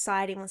what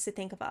society wants to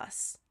think of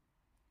us.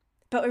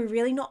 But we're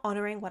really not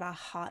honoring what our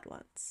heart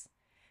wants.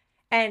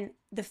 And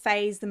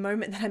the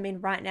moment that I'm in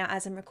right now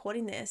as I'm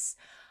recording this,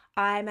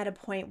 I'm at a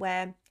point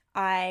where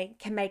I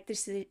can make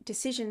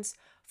decisions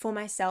for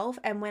myself.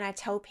 And when I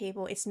tell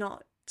people, it's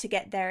not to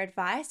get their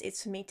advice,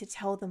 it's for me to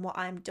tell them what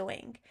I'm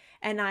doing.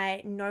 And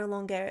I no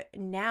longer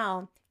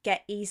now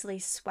get easily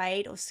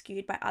swayed or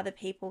skewed by other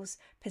people's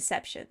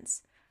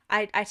perceptions.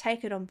 I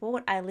take it on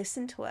board. I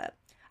listen to it.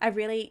 I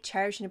really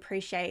cherish and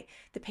appreciate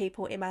the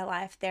people in my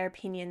life, their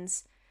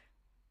opinions.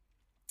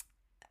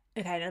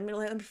 Okay, let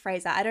me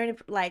phrase that. I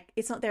don't like,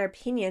 it's not their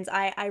opinions.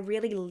 I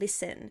really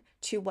listen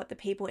to what the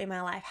people in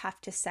my life have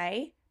to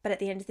say. But at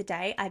the end of the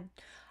day,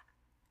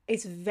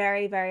 it's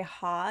very, very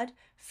hard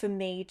for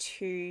me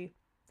to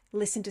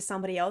listen to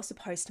somebody else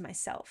opposed to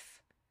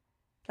myself.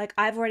 Like,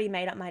 I've already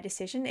made up my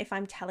decision. If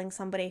I'm telling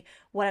somebody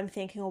what I'm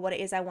thinking or what it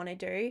is I want to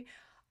do,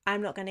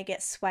 I'm not going to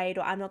get swayed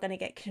or I'm not going to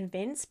get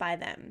convinced by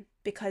them,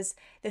 because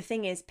the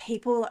thing is,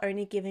 people are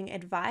only giving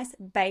advice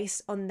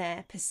based on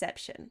their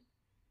perception,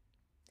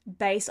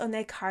 based on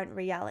their current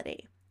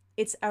reality.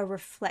 It's a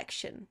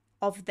reflection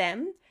of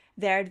them,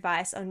 their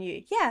advice on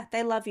you. Yeah,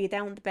 they love you.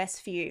 They want the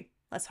best for you.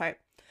 Let's hope.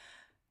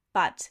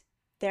 But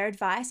their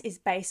advice is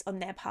based on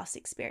their past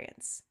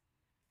experience.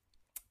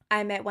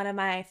 I met one of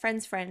my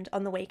friend's friend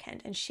on the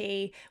weekend, and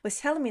she was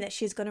telling me that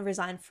she's going to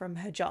resign from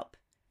her job.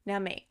 Now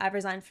me, I've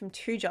resigned from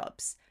 2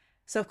 jobs.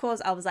 So of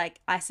course I was like,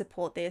 I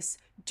support this,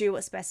 do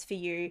what's best for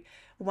you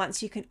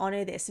once you can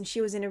honor this. And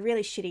she was in a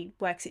really shitty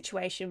work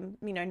situation,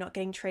 not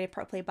getting treated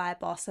properly by a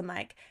boss. I'm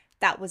like,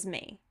 that was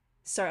me.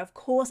 So of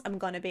course I'm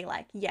going to be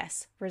like,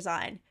 yes,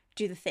 resign,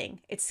 do the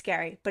thing. It's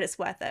scary, but it's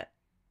worth it.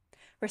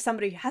 Whereas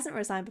somebody who hasn't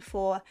resigned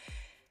before,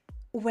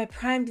 we're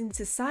primed in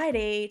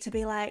society to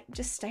be like,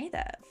 just stay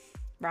there,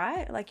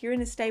 right? Like, you're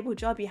in a stable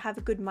job, you have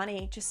a good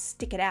money, just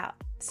stick it out.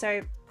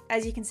 So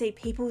as you can see,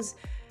 people's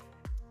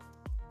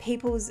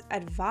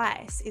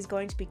advice is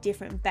going to be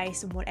different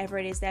based on whatever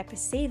it is they're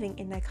perceiving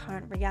in their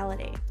current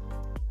reality.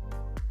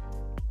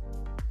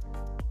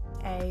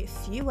 A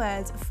few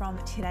words from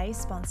today's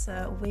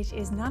sponsor, which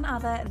is none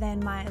other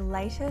than my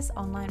latest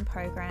online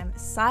program,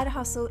 Side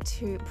Hustle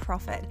to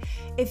Profit.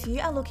 If you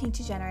are looking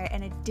to generate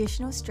an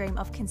additional stream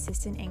of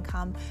consistent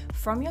income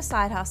from your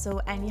side hustle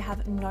and you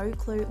have no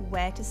clue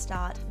where to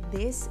start,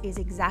 this is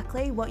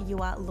exactly what you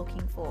are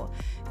looking for.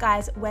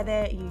 Guys,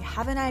 whether you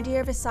have an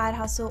idea of a side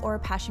hustle or a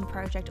passion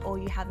project, or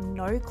you have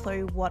no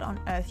clue what on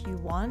earth you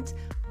want,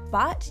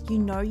 but you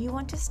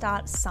want to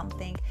start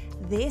something,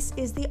 this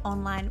is the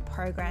online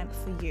program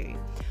for you.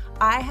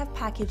 I have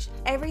packaged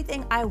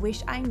everything I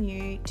wish I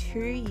knew 2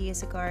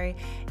 years ago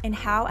in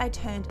how I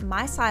turned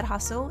my side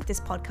hustle, this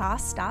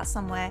podcast, Start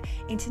Somewhere,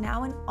 into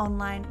now an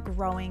online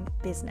growing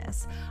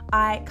business.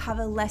 I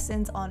cover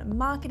lessons on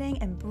marketing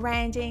and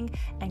branding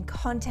and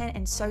content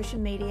and social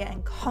media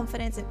and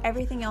confidence and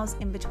everything else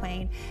in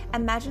between.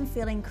 Imagine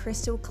feeling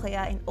crystal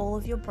clear in all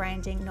of your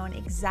branding, knowing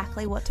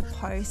exactly what to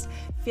post,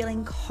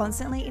 feeling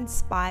constantly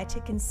inspired to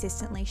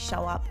consistently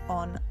show up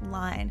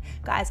online.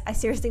 Guys, I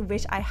seriously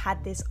wish I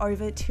had this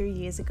over 2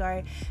 years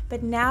ago,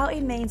 but now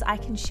it means I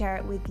can share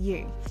it with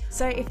you.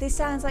 So if this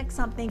sounds like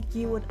something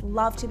you would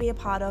love to be a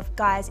part of,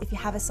 guys, if you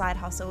have a side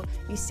hustle,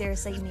 you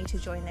seriously need to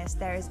join this.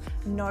 There is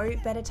no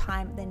better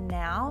time than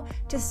now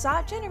to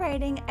start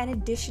generating an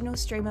additional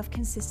stream of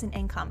consistent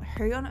income.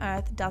 Who on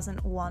earth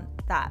doesn't want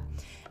that?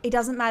 It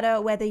doesn't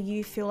matter whether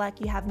you feel like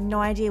you have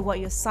no idea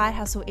what your side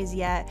hustle is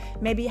yet.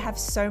 Maybe you have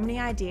so many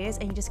ideas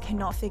and you just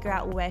cannot figure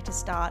out where to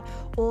start,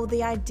 or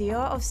the idea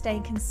of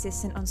staying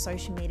consistent on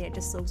social media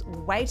just looks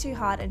way too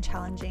hard and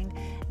challenging.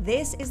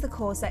 This is the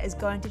course that is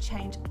going to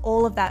change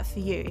all of that for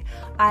you.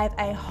 I have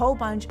a whole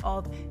bunch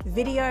of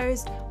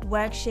videos,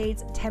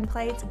 worksheets,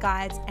 templates,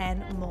 guides,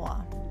 and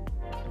more.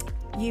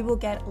 You will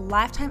get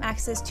lifetime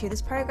access to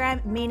this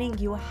program, meaning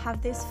you will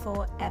have this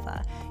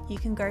forever. You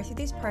can go through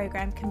this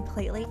program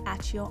completely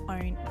at your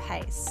own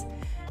pace.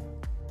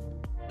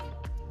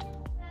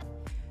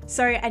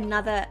 So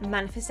another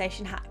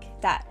manifestation hack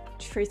that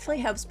truthfully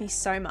helps me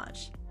so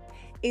much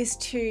is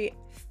to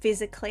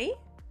physically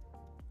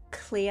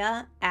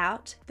clear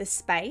out the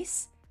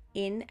space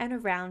in and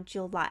around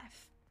your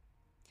life.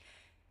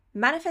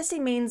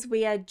 Manifesting means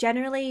we are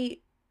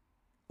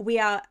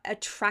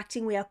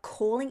attracting, we are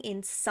calling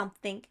in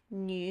something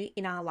new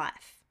in our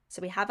life.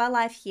 So we have our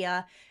life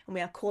here and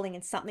we are calling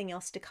in something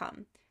else to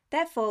come.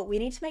 Therefore, we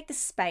need to make the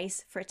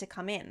space for it to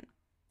come in.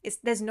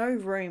 There's no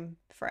room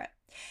for it.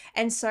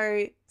 And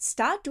so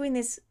start doing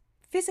this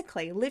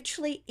physically,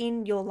 literally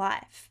in your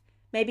life.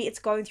 Maybe it's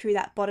going through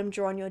that bottom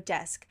drawer on your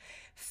desk,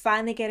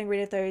 finally getting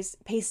rid of those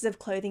pieces of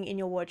clothing in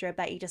your wardrobe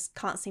that you just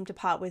can't seem to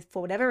part with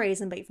for whatever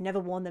reason, but you've never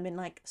worn them in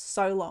like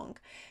so long.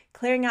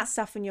 Clearing out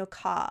stuff in your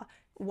car,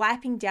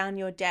 wiping down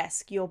your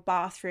desk, your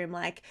bathroom,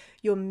 like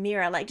your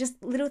mirror, like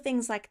just little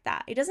things like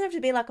that. It doesn't have to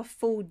be like a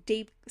full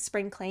deep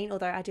spring clean,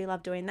 although I do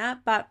love doing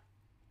that, but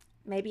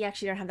maybe you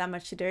actually don't have that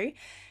much to do.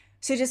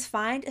 So just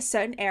find a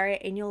certain area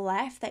in your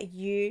life that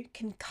you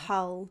can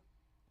cull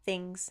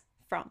things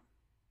from.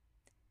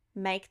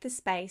 Make the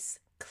space,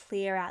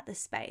 clear out the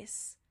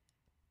space.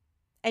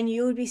 And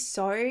you would be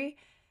so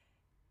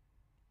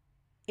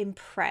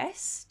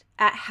impressed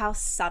at how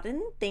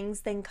sudden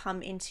things then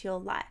come into your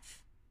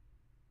life.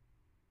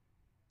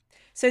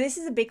 So this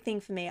is a big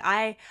thing for me.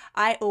 I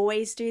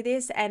always do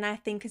this, and I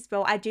think as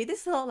well, I do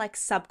this a lot like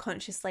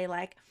subconsciously,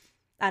 like,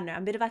 I don't know,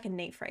 I'm a bit of like a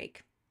neat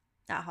freak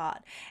at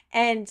heart.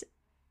 And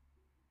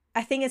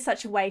I think it's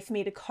such a way for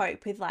me to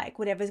cope with like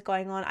whatever's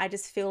going on. I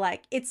just feel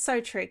like it's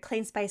so true.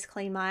 Clean space,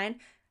 clean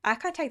mind. I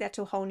can take that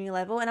to a whole new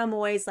level, and I'm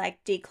always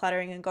like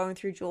decluttering and going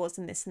through drawers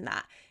and this and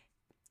that.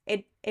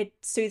 It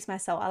soothes my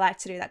soul. I like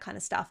to do that kind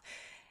of stuff.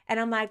 And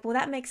I'm like, well,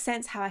 that makes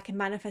sense how I can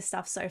manifest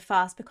stuff so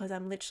fast, because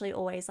I'm literally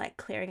always like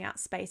clearing out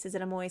spaces,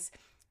 and I'm always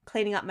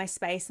cleaning up my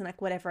space and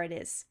like whatever it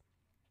is.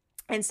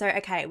 And so,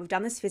 okay, we've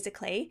done this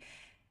physically.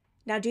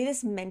 Now do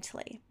this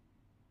mentally.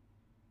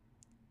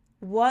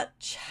 What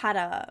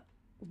chatter,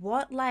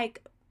 what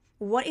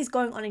is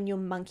going on in your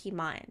monkey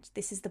mind?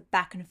 This is the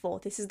back and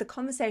forth. This is the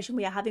conversation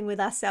we are having with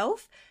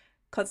ourselves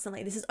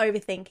constantly. This is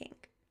overthinking.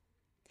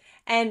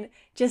 And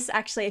just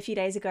actually a few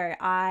days ago,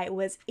 I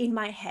was in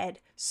my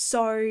head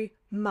so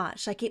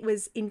much. Like, it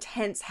was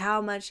intense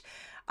how much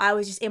I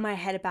was just in my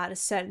head about a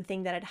certain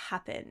thing that had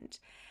happened.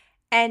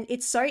 And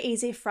it's so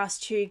easy for us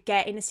to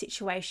get in a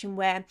situation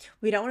where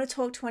we don't want to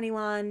talk to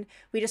anyone.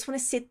 We just want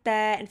to sit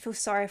there and feel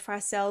sorry for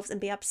ourselves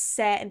and be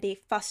upset and be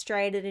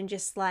frustrated and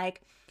just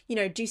like, you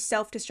know, do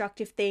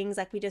self-destructive things.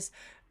 Like, we just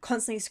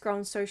constantly scroll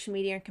on social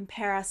media and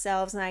compare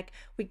ourselves. And like,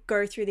 we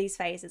go through these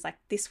phases. Like,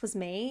 this was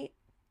me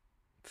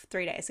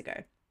 3 days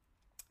ago.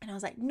 And I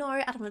was like, no,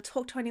 I don't want to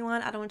talk to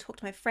anyone. I don't want to talk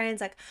to my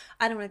friends. Like,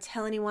 I don't want to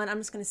tell anyone. I'm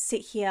just going to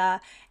sit here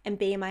and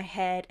be in my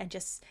head and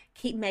just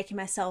keep making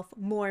myself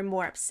more and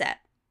more upset.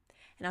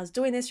 And I was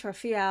doing this for a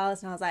few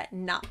hours, and I was like,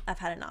 nah, I've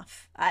had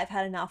enough. I've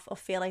had enough of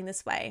feeling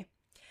this way.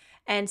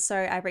 And so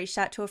I reached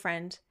out to a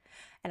friend,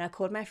 and I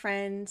called my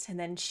friend, and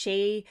then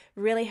she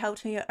really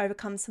helped me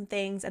overcome some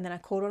things. And then I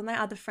called one of my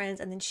other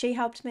friends, and then she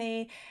helped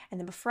me. And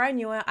then before I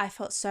knew it, I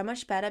felt so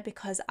much better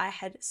because I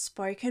had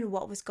spoken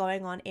what was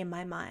going on in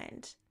my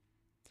mind.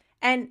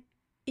 And,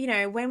 you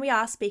know, when we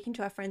are speaking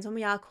to our friends, when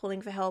we are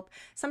calling for help,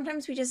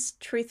 sometimes we just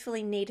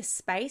truthfully need a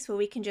space where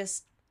we can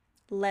just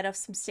let off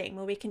some steam,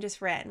 where we can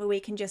just rant, where we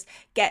can just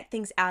get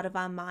things out of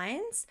our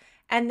minds.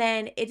 And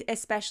then it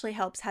especially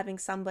helps having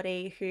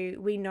somebody who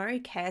we know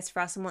cares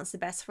for us and wants the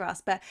best for us,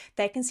 but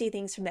they can see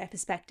things from their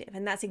perspective.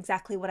 And that's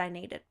exactly what I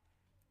needed.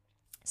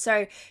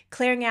 So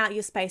clearing out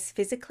your space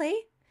physically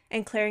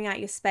and clearing out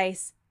your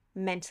space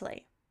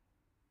mentally.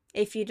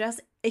 If you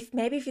don't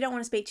want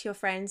to speak to your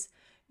friends,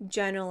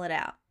 journal it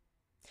out.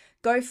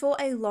 Go for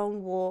a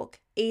long walk.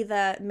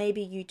 Either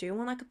maybe you do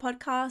want like a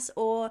podcast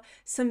or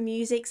some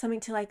music,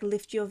 something to like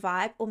lift your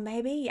vibe, or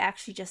maybe you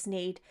actually just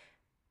need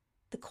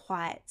the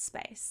quiet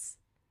space.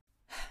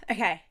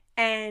 Okay,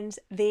 and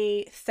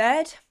the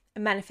third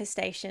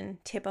manifestation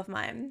tip of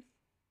mine,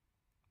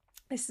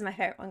 this is my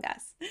favorite one,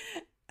 guys.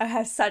 I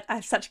have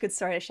such a good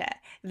story to share.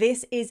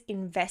 This is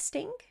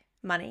investing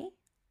money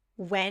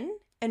when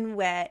and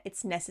where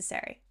it's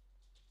necessary.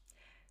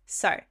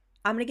 So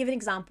I'm going to give an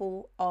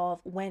example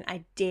of when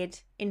I did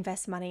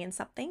invest money in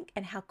something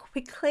and how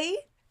quickly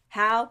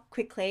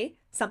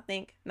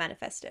something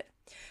manifested.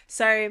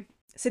 So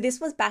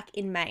this was back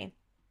in May.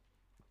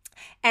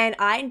 And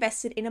I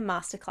invested in a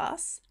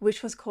masterclass,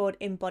 which was called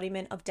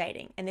Embodiment of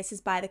Dating. And this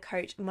is by the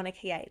coach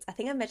Monica Yates. I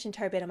think I mentioned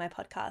her a bit on my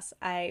podcast.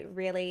 I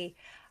really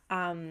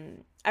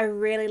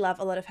love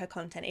a lot of her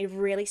content. It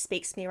really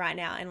speaks to me right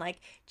now. And like,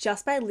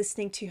 just by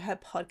listening to her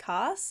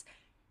podcast,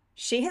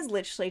 she has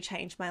literally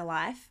changed my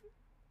life.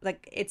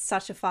 Like, it's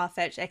such a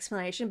far-fetched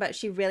explanation, but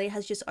she really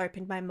has just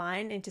opened my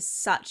mind into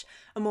such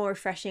a more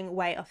refreshing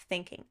way of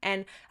thinking.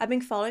 And I've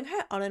been following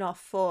her on and off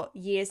for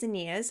years and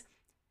years.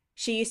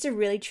 She used to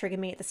really trigger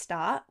me at the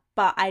start,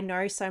 but I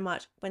know so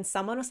much when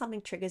someone or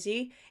something triggers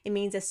you, it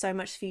means there's so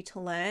much for you to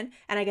learn.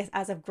 And I guess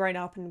as I've grown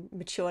up and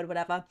matured,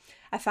 whatever,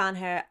 I found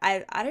her,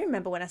 I don't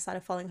remember when I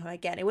started following her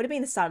again. It would have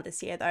been the start of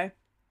this year though.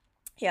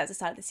 Yeah, it was the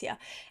start of this year.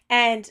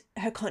 And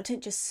her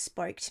content just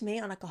spoke to me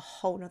on like a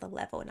whole nother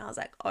level. And I was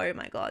like, oh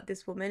my God,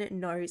 this woman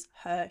knows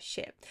her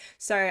shit.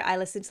 So I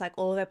listened to like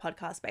all of her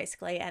podcasts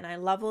basically, and I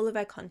love all of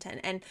her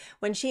content. And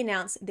when she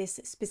announced this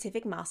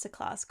specific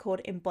masterclass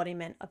called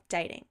Embodiment of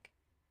Dating,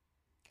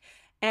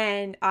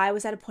 and I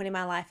was at a point in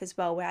my life as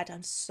well where I'd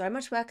done so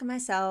much work on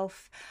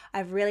myself.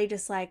 I've really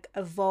just like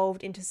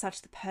evolved into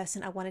such the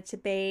person I wanted to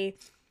be.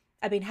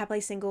 I've been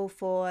happily single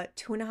for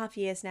 2.5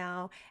 years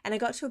now. And I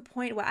got to a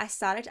point where I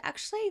started to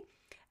actually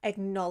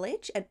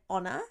acknowledge and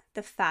honor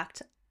the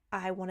fact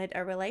I wanted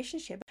a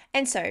relationship.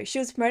 And so she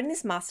was promoting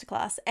this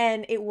masterclass,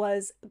 and it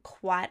was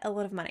quite a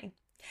lot of money.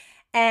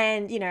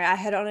 And, you know, I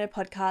heard it on her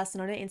podcast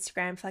and on her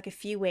Instagram for like a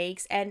few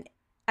weeks, and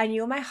I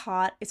knew in my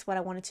heart it's what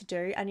I wanted to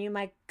do. I knew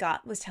my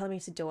gut was telling me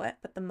to do it,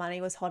 but the money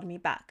was holding me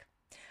back.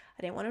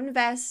 I didn't want to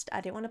invest.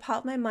 I didn't want to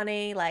part with my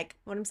money. Like,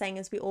 what I'm saying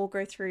is we all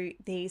go through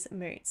these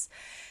moods.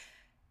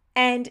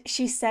 And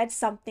she said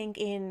something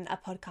in a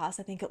podcast,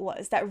 I think it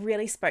was, that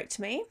really spoke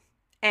to me.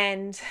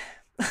 And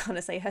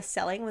honestly, her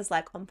selling was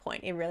like on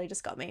point. It really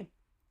just got me.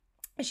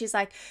 And she's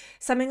like,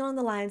 something along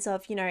the lines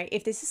of, you know,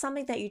 if this is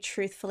something that you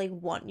truthfully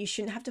want, you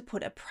shouldn't have to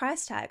put a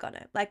price tag on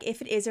it. Like,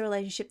 if it is a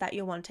relationship that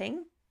you're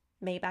wanting,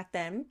 me back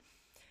then,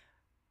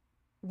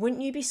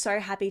 wouldn't you be so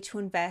happy to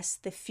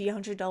invest the few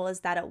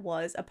 $100s that it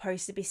was,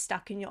 opposed to be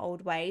stuck in your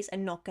old ways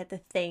and not get the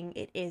thing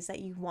it is that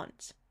you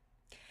want?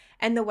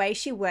 And the way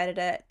she worded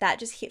it, that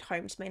just hit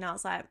home to me. And I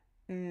was like,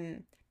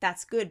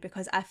 that's good,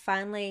 because I've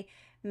finally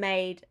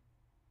made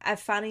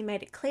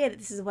it clear that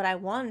this is what I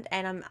want,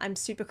 and I'm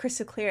super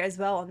crystal clear as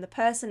well on the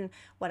person,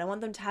 what I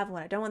want them to have and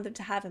what I don't want them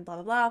to have, and blah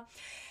blah blah.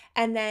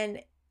 And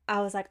then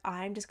I was like,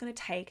 I'm just going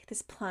to take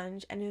this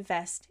plunge and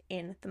invest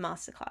in the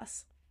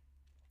masterclass.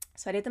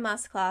 So I did the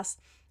masterclass.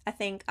 I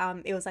think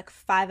it was like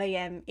 5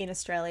 a.m. in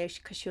Australia,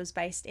 because she was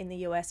based in the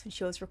US when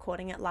she was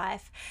recording it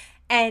live.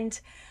 And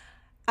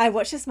I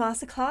watched this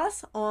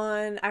masterclass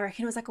on, I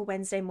reckon it was like a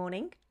Wednesday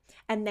morning.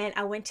 And then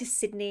I went to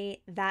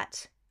Sydney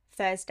that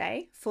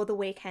Thursday for the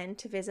weekend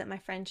to visit my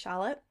friend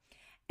Charlotte.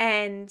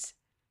 And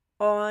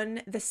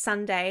on the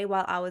Sunday,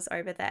 while I was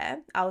over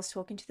there, I was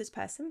talking to this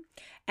person,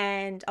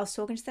 and I was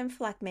talking to them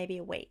for like maybe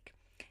a week.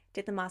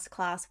 Did the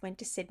masterclass, went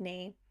to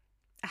Sydney.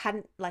 I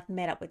hadn't like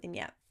met up with him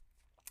yet.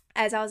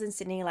 As I was in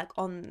Sydney, like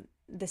on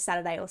the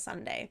Saturday or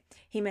Sunday,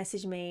 he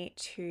messaged me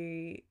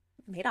to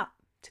meet up,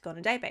 to go on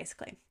a date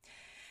basically.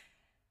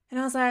 And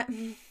I was like,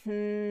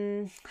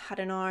 I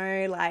don't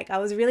know. Like, I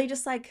was really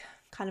just like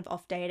kind of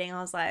off dating.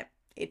 I was like,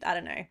 I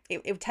don't know.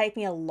 It would take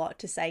me a lot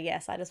to say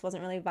yes. I just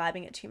wasn't really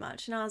vibing it too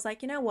much. And I was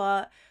like, you know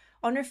what?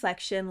 On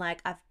reflection, like,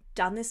 I've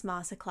done this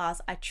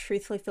masterclass. I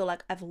truthfully feel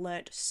like I've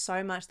learned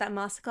so much. That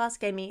masterclass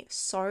gave me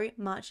so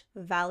much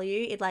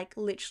value. It like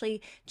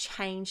literally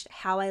changed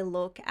how I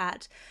look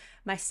at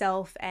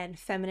myself and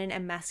feminine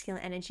and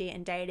masculine energy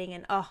and dating.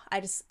 And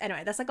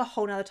anyway, that's like a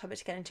whole nother topic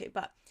to get into.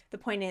 But the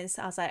point is,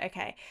 I was like,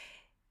 okay,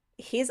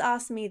 he's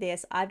asked me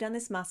this. I've done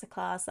this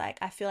masterclass. Like,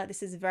 I feel like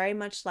this is very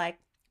much like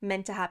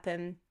meant to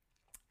happen.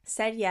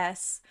 Said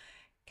yes,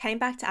 came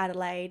back to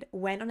Adelaide,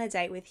 went on a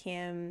date with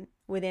him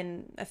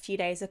within a few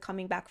days of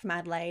coming back from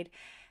Adelaide.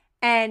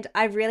 And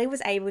I really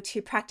was able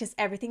to practice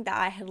everything that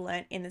I had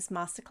learned in this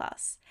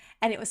masterclass.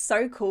 And it was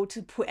so cool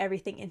to put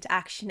everything into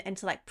action and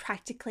to like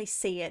practically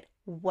see it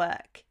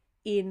work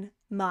in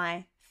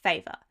my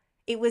favor.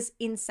 It was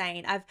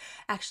insane.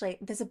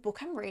 There's a book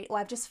I'm reading,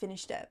 I've just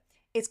finished it.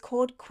 It's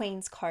called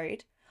Queen's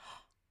Code.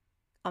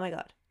 Oh my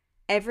God.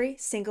 Every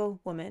single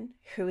woman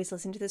who is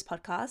listening to this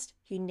podcast,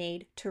 you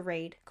need to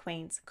read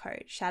Queen's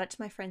Code. Shout out to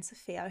my friend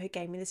Sophia, who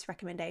gave me this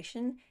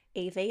recommendation.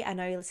 Evie, I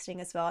know you're listening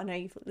as well. I know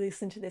you've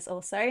listened to this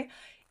also.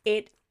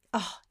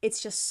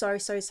 It's just so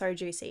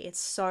juicy.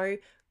 It's so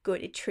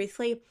good. It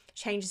truthfully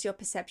changes your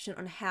perception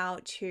on how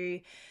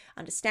to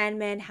understand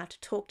men, how to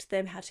talk to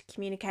them, how to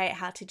communicate,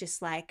 how to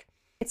just like,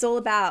 it's all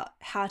about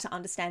how to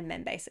understand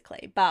men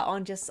basically, but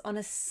on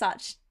a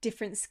such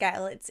different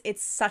scale.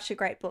 It's such a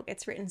great book.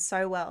 It's written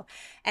so well.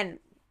 And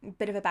a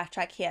bit of a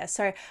backtrack here.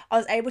 So I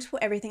was able to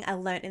put everything I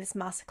learned in this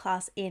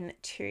masterclass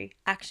into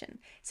action.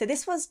 So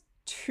this was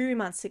 2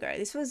 months ago.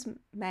 This was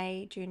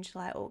May, June,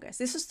 July, August.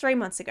 This was 3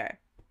 months ago.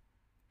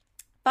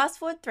 Fast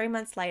forward 3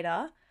 months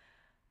later,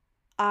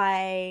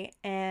 I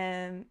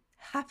am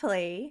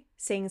happily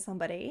seeing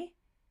somebody,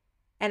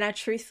 and I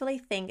truthfully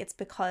think it's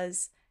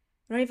because,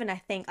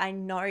 I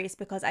know it's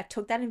because I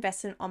took that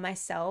investment on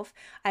myself.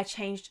 I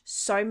changed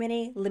so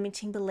many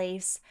limiting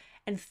beliefs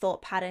and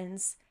thought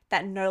patterns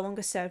that no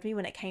longer served me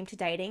when it came to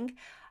dating.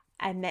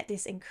 I met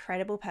this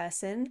incredible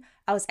person.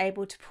 I was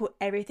able to put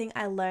everything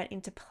I learned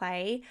into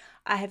play.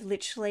 I have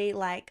literally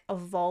like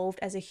evolved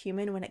as a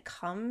human when it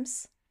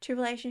comes to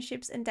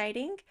relationships and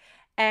dating.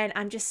 And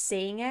I'm just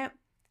seeing it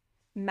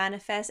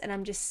manifest, and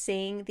I'm just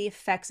seeing the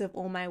effects of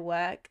all my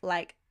work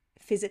like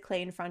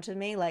physically in front of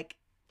me, like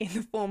in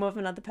the form of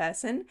another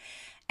person.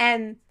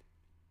 And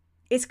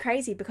it's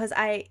crazy because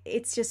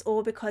it's just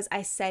all because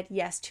I said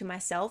yes to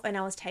myself and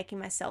I was taking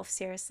myself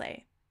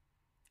seriously.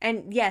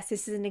 And yes,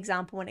 this is an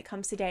example when it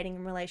comes to dating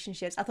and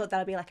relationships. I thought that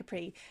would be like a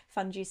pretty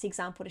fun, juicy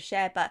example to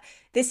share, but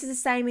this is the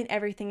same in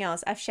everything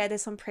else. I've shared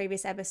this on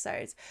previous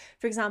episodes.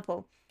 For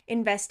example,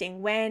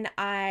 investing. When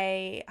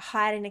I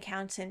hired an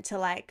accountant to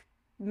like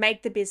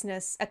make the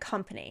business a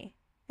company,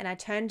 and I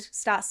turned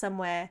Start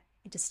Somewhere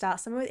into Start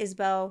Somewhere with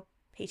Isabel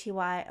Pty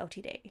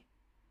Ltd.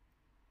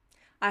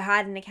 I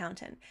hired an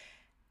accountant.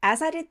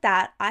 As I did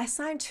that, I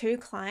signed 2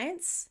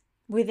 clients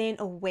within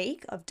a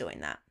week of doing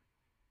that.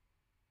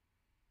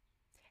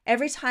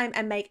 Every time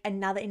I make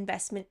another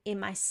investment in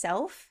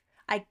myself,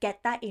 I get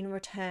that in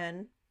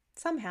return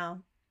somehow.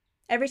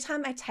 Every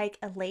time I take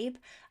a leap,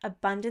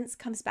 abundance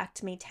comes back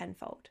to me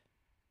tenfold.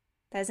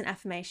 There's an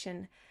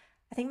affirmation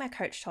I think my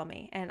coach told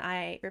me, and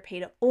I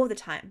repeat it all the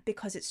time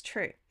because it's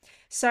true.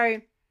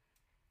 So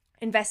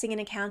investing in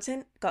an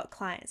accountant, got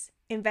clients.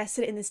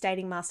 Invested in this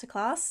dating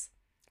masterclass,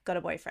 got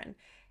a boyfriend.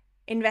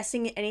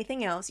 Investing in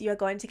anything else, you are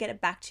going to get it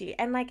back to you.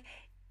 And like,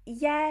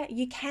 yeah,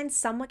 you can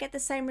somewhat get the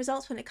same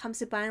results when it comes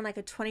to buying like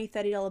a $20,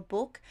 $30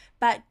 book,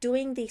 but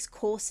doing these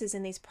courses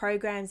and these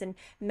programs and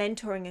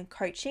mentoring and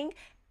coaching,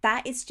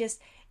 that is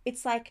just,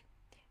 it's like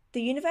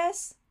the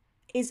universe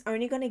is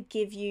only going to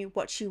give you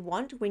what you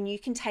want when you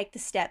can take the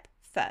step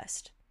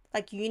first.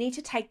 Like you need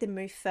to take the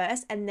move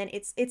first, and then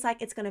it's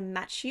like it's going to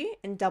match you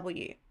and double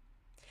you.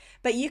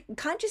 But you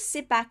can't just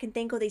sit back and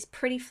think all these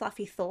pretty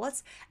fluffy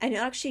thoughts and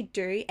not actually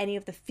do any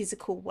of the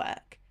physical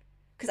work.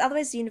 Because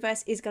otherwise the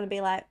universe is going to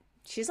be like,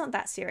 she's not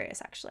that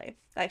serious actually.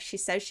 Like she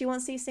says she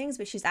wants these things,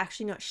 but she's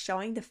actually not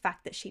showing the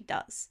fact that she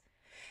does.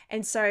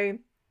 And so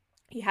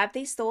you have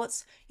these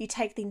thoughts, you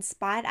take the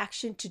inspired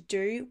action to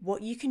do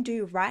what you can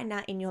do right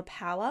now in your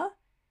power.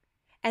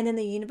 And then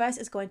the universe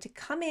is going to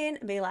come in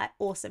and be like,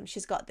 awesome,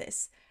 she's got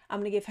this. I'm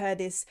going to give her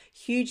this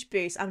huge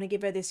boost. I'm going to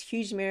give her this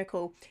huge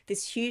miracle,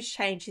 this huge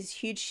change, this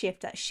huge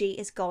shift that she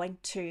is going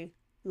to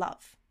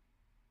love.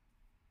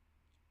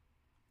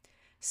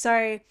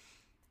 So,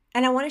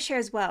 and I want to share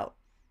as well,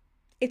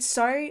 it's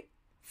so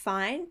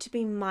fine to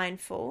be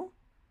mindful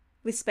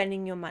with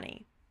spending your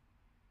money.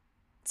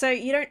 So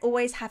you don't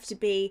always have to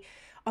be,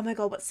 oh my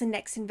God, what's the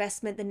next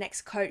investment, the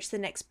next coach, the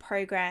next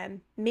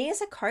program? Me as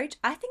a coach,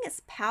 I think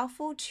it's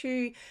powerful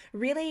to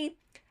really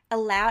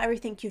allow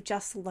everything you've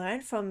just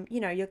learned from,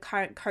 your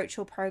current coach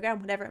or program,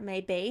 whatever it may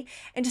be,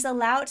 and just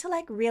allow it to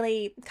like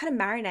really kind of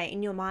marinate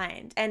in your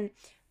mind and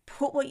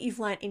put what you've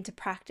learned into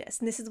practice.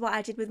 And this is what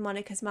I did with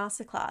Monica's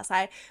masterclass.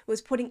 I was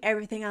putting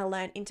everything I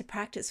learned into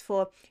practice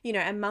for,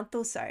 a month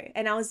or so.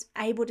 And I was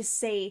able to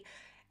see,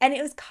 and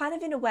it was kind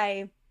of in a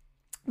way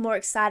more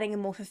exciting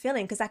and more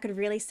fulfilling because I could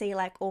really see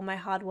like all my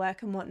hard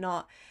work and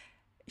whatnot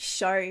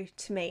show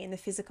to me in the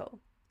physical.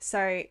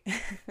 So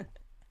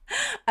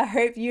I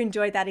hope you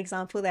enjoyed that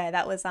example there.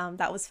 That was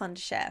fun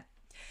to share.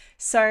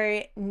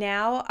 So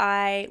now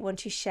I want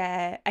to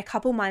share a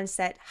couple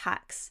mindset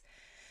hacks.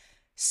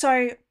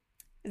 So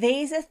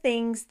these are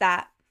things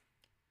that,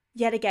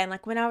 yet again,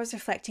 like when I was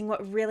reflecting,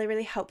 what really,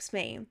 really helps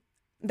me,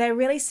 they're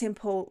really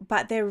simple,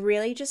 but they're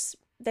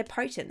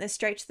potent. They're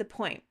straight to the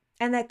point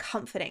and they're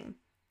comforting.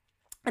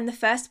 And the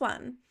first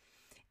one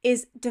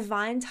is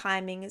divine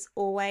timing is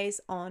always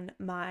on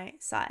my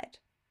side.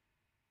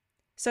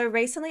 So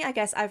recently, I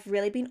guess I've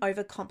really been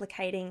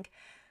overcomplicating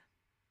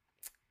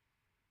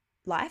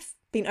life,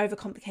 been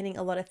overcomplicating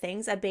a lot of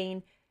things. I've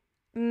been,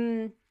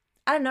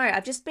 I don't know,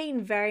 I've just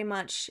been very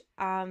much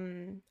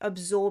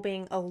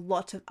absorbing a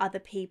lot of other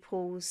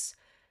people's,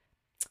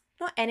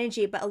 not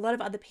energy, but a lot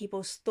of other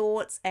people's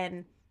thoughts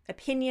and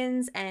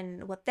opinions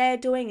and what they're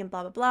doing and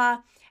blah, blah,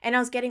 blah. And I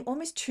was getting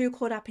almost too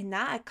caught up in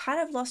that. I kind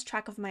of lost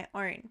track of my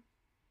own.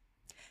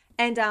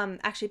 And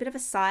actually a bit of a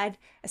side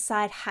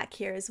hack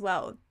here as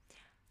well.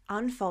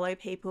 Unfollow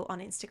people on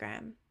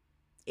Instagram.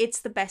 It's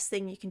the best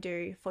thing you can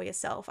do for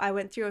yourself. I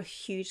went through a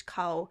huge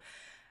cull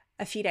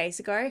a few days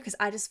ago because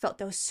I just felt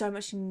there was so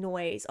much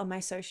noise on my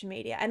social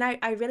media. And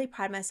I really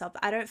pride myself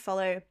that I don't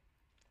follow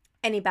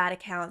any bad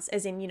accounts,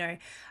 as in, I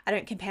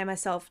don't compare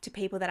myself to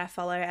people that I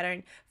follow. I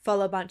don't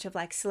follow a bunch of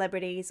like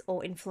celebrities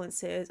or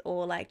influencers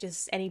or like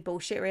just any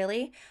bullshit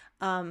really.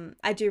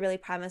 I do really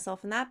pride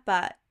myself in that,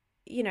 but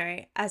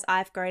as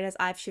I've grown, as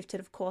I've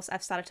shifted, of course,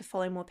 I've started to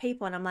follow more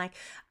people and I'm like,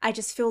 I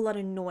just feel a lot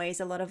of noise,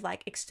 a lot of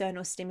like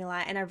external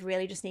stimuli, and I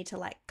really just need to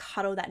like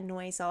cut all that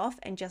noise off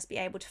and just be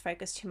able to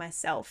focus to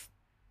myself.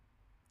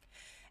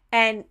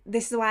 And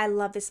this is why I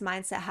love this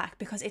mindset hack,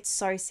 because it's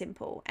so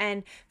simple.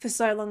 And for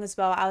so long as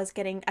well, I was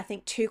getting, I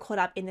think, too caught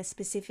up in the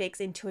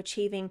specifics into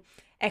achieving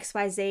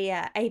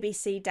XYZ,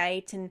 ABC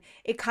date. And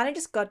it kind of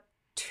just got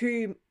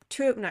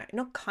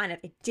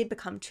it did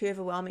become too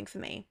overwhelming for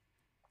me.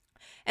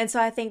 And so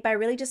I think by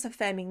really just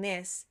affirming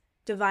this,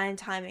 divine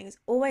timing is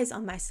always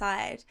on my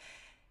side,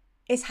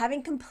 is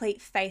having complete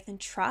faith and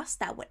trust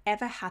that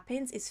whatever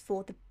happens is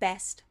for the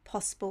best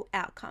possible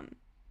outcome.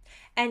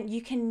 And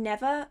you can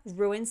never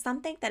ruin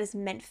something that is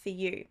meant for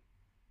you.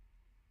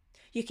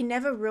 You can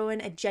never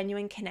ruin a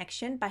genuine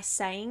connection by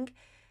saying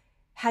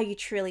how you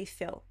truly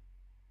feel.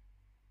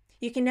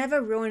 You can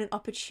never ruin an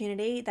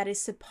opportunity that is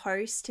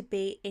supposed to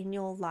be in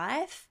your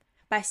life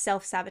by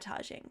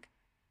self-sabotaging.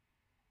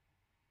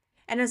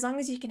 And as long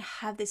as you can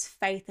have this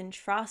faith and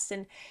trust,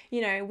 and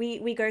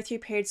we go through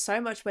periods so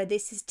much where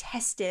this is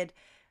tested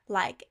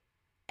like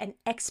an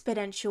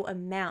exponential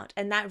amount,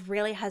 and that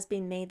really has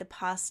been me the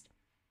past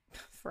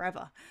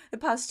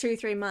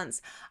 2-3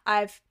 months.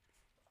 I've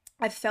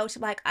felt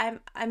like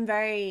I'm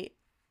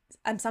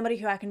somebody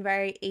who I can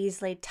very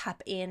easily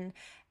tap in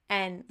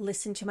and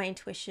listen to my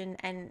intuition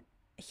and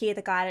hear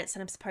the guidance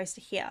that I'm supposed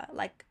to hear,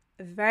 like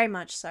very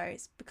much so.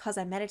 It's because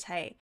I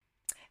meditate,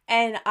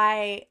 and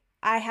I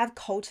have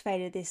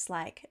cultivated this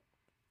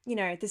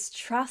this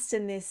trust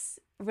and this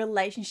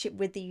relationship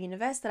with the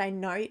universe that I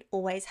know it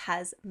always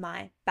has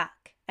my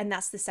back. And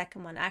that's the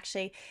second one.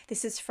 Actually,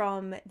 this is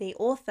from the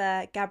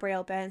author,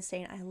 Gabrielle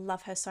Bernstein. I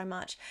love her so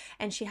much.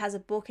 And she has a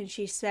book and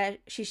she shares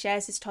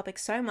this topic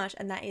so much.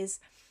 And that is,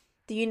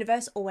 the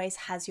universe always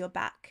has your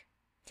back.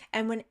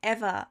 And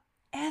whenever,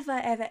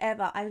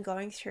 ever I'm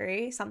going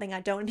through something I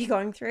don't want to be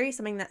going through,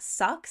 something that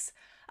sucks,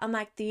 I'm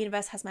like, the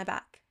universe has my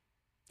back.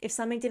 If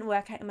something didn't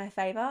work out in my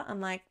favor, I'm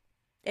like,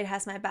 it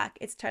has my back.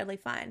 It's totally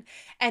fine.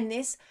 And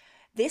this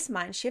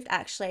mind shift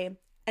actually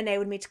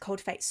enabled me to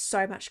cultivate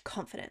so much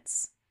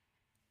confidence.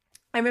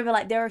 I remember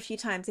there were a few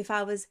times if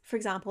I was, for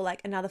example,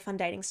 like another fun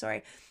dating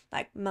story,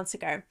 like months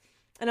ago,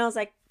 And I was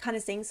like kind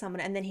of seeing someone,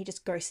 and then he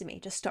just ghosted me,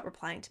 just stopped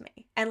replying to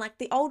me. And like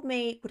the old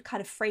me would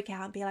kind of freak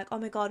out and be like, oh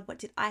my God, what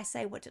did I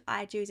say? What did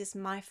I do? Is this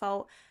my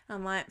fault? And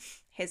I'm like,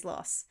 his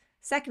loss.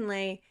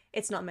 Secondly,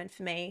 it's not meant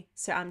for me,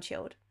 so I'm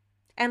chilled.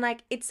 And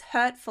like it's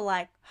hurt for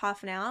like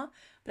half an hour,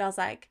 but I was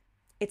like,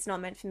 it's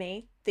not meant for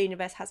me. The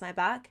universe has my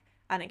back.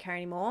 I don't care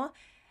anymore.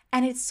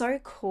 And it's so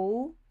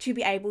cool to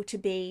be able to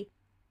be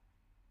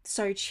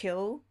so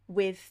chill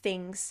with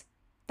things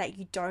that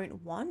you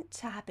don't want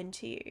to happen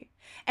to you.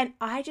 And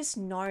I just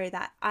know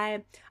that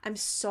I'm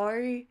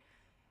so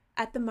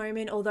at the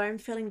moment, although I'm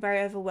feeling very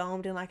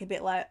overwhelmed and like a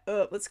bit like,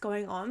 oh, what's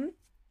going on?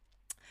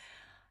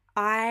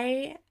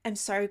 I am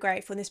so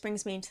grateful, and this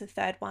brings me into the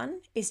third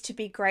one, is to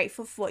be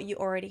grateful for what you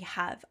already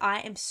have. I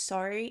am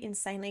so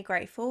insanely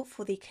grateful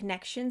for the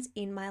connections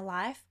in my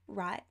life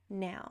right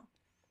now.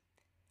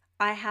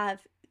 I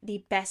have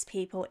the best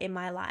people in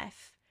my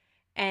life,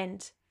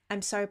 and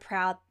I'm so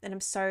proud and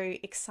I'm so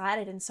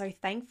excited and so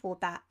thankful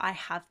that I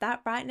have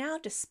that right now,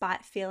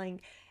 despite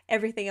feeling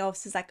everything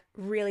else is like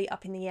really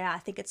up in the air. I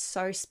think it's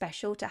so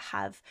special to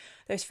have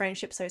those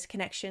friendships, those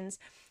connections.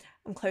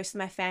 I'm close to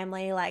my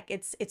family. Like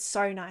it's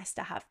so nice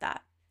to have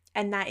that.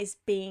 And that is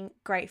being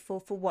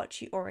grateful for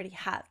what you already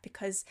have,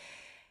 because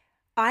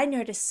I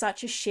notice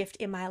such a shift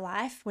in my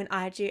life when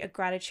I do a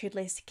gratitude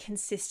list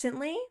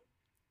consistently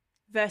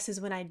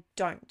versus when I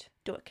don't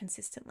do it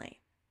consistently.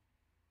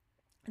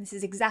 And this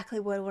is exactly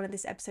what I wanted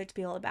this episode to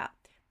be all about.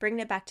 Bringing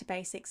it back to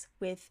basics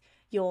with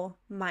your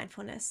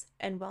mindfulness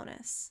and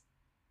wellness.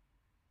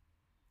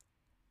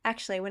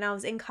 Actually, when I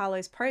was in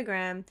Carlo's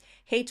program,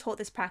 he taught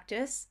this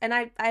practice, and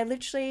I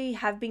literally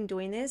have been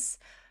doing this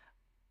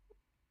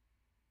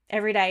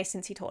every day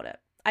since he taught it.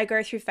 I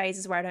go through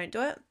phases where I don't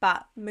do it,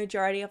 but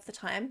majority of the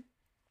time.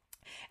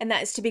 And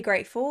that is to be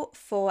grateful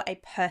for a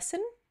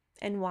person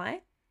and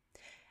why,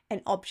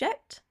 an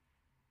object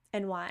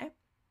and why,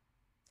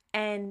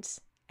 and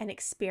an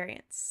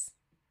experience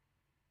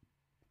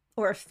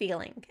or a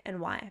feeling and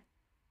why.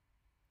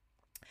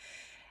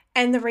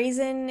 And the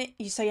reason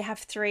you have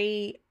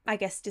three, I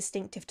guess,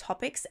 distinctive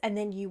topics, and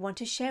then you want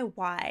to share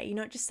why. You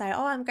don't just say,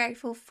 oh, I'm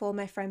grateful for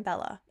my friend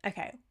Bella.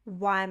 Okay,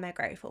 why am I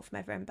grateful for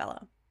my friend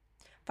Bella?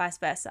 Vice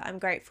versa. I'm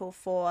grateful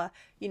for,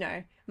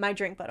 my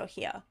drink bottle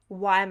here.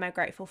 Why am I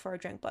grateful for a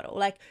drink bottle?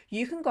 Like,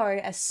 you can go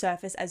as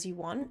surface as you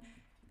want.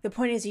 The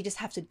point is you just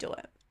have to do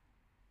it.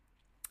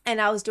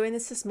 And I was doing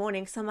this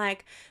morning, so I'm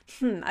like,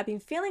 I've been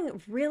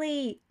feeling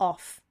really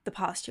off the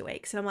past 2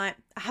 weeks. And I'm like,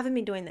 I haven't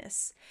been doing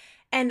this.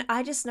 And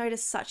I just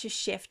noticed such a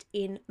shift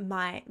in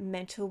my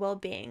mental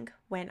well-being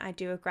when I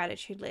do a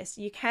gratitude list.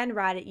 You can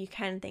write it, you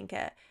can think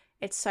it.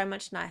 It's so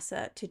much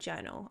nicer to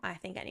journal, I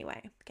think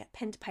anyway. Get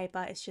pen to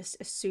paper, it's just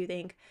a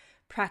soothing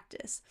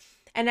practice.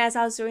 And as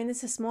I was doing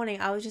this morning,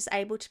 I was just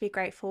able to be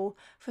grateful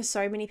for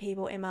so many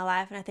people in my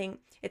life. And I think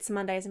it's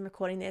Mondays I'm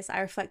recording this.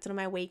 I reflected on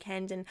my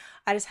weekend, and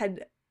I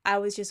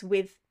was just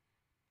with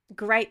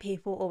great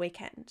people all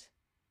weekend.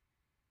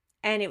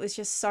 And it was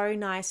just so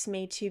nice for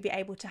me to be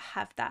able to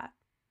have that.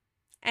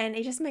 And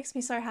it just makes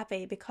me so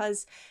happy,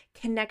 because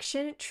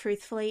connection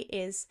truthfully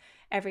is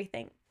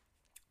everything.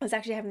 I was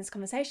actually having this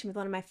conversation with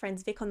one of my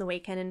friends, Vic, on the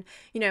weekend,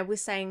 and, we're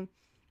saying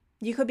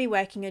you could be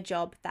working a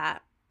job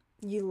that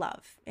you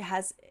love.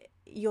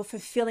 You're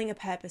fulfilling a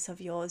purpose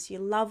of yours. You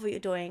love what you're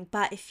doing.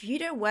 But if you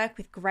don't work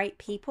with great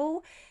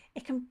people,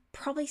 it can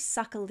probably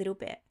suck a little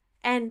bit.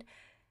 And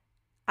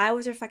I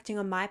was reflecting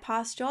on my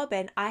past job,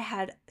 and I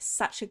had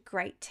such a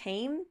great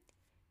team,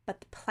 but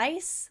the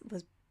place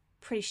was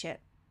pretty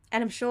shit.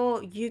 And I'm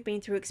sure you've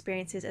been through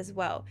experiences as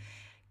well.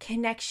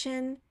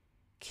 Connection,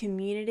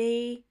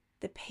 community,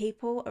 the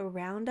people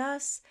around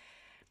us,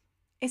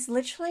 it's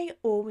literally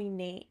all we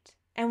need.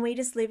 And we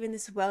just live in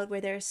this world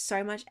where there is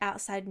so much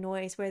outside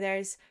noise, where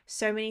there's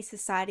so many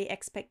society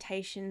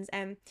expectations,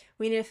 and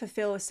we need to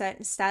fulfill a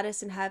certain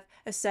status and have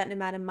a certain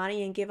amount of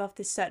money and give off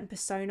this certain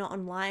persona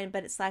online.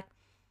 But it's like,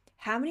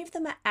 how many of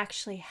them are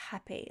actually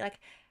happy? Like,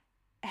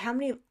 how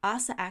many of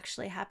us are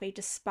actually happy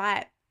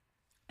despite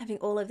having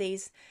all of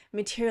these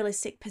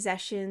materialistic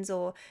possessions,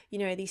 or,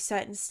 these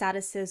certain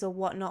statuses or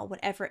whatnot,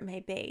 whatever it may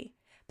be?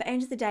 But at the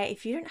end of the day,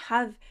 if you don't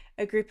have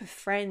a group of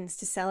friends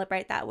to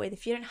celebrate that with,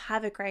 if you don't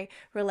have a great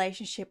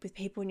relationship with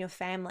people in your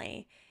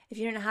family, if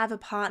you don't have a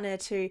partner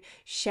to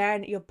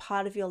share your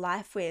part of your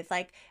life with,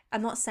 like,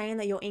 I'm not saying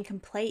that you're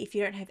incomplete if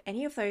you don't have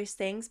any of those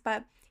things,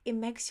 but it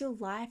makes your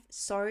life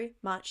so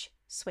much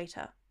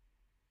sweeter.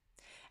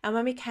 And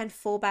when we can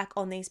fall back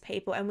on these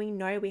people, and we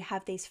know we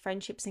have these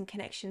friendships and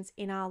connections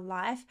in our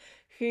life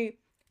who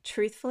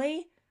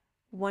truthfully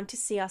want to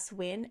see us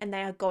win, and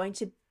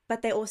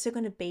but they're also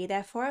going to be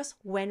there for us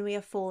when we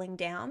are falling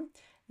down,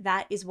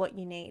 that is what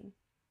you need.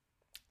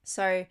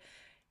 So,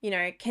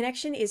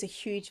 connection is a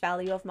huge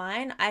value of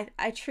mine.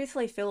 I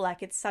truthfully feel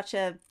like it's such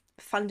a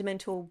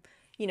fundamental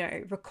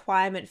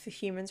requirement for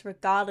humans,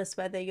 regardless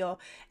whether you're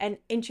an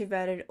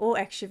introverted or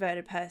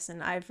extroverted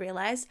person. I've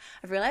realized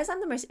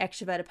I'm the most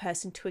extroverted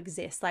person to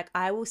exist. Like,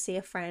 I will see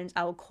a friend,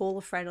 I will call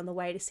a friend on the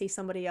way to see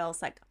somebody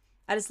else. Like,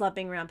 I just love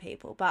being around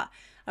people, but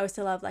I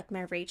also love like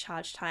my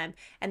recharge time.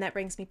 And that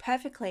brings me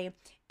perfectly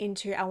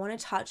into, I want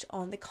to touch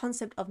on the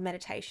concept of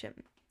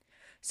meditation.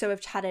 So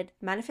we've chatted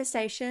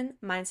manifestation,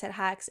 mindset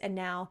hacks, and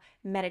now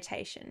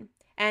meditation.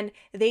 And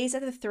these are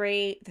the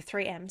three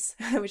M's,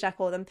 which I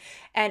call them.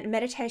 And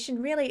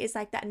meditation really is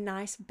like that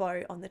nice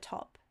bow on the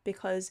top,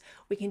 because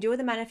we can do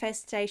the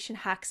manifestation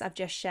hacks I've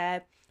just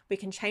shared. We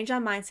can change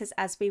our mindsets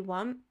as we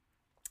want.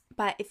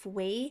 But if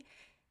we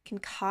can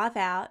carve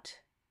out,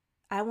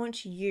 I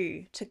want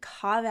you to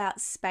carve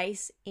out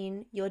space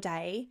in your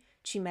day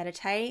to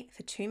meditate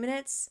for 2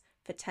 minutes,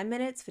 for 10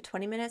 minutes, for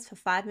 20 minutes, for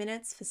 5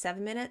 minutes, for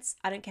 7 minutes.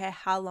 I don't care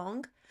how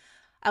long.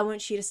 I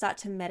want you to start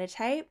to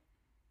meditate,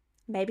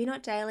 maybe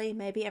not daily,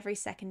 maybe every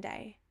second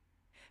day,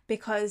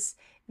 because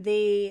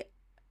the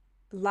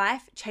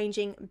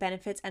life-changing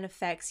benefits and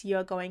effects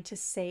you're going to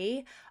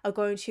see are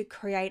going to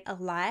create a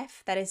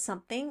life that is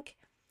something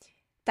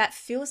that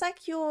feels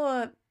like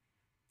you're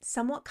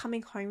somewhat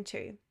coming home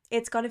to.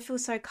 It's going to feel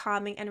so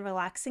calming and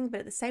relaxing, but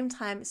at the same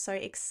time, so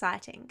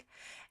exciting.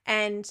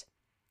 And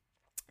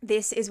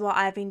this is what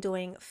I've been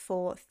doing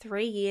for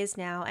 3 years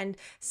now. And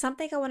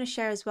something I want to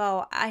share as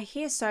well, I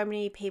hear so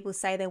many people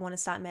say they want to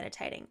start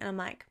meditating. And I'm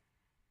like,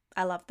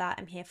 I love that.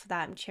 I'm here for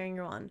that. I'm cheering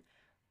you on.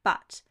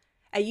 But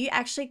are you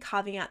actually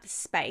carving out the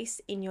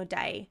space in your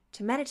day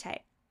to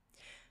meditate?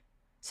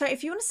 So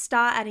if you want to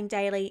start adding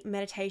daily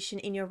meditation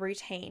in your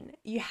routine,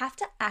 you have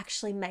to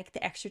actually make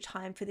the extra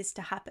time for this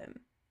to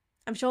happen.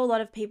 I'm sure a lot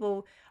of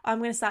people, I'm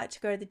going to start to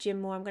go to the gym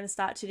more, I'm going to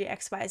start to do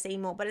X, Y, Z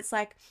more, but it's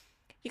like,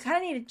 you kind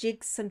of need to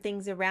jig some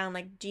things around.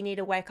 Like, do you need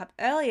to wake up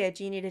earlier?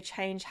 Do you need to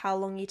change how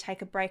long you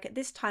take a break at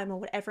this time, or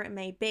whatever it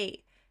may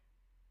be?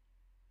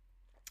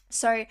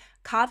 So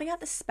carving out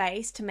the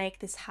space to make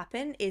this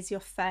happen is your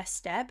first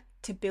step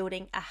to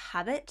building a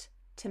habit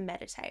to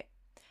meditate.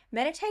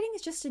 Meditating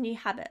is just a new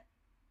habit.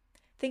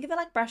 Think of it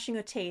like brushing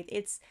your teeth.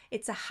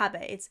 It's a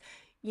habit. It's,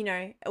 you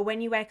know,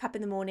 when you wake up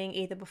in the morning,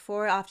 either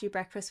before or after your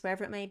breakfast,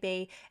 wherever it may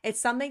be, it's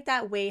something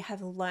that we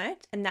have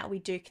learnt and that we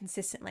do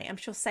consistently. I'm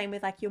sure same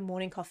with like your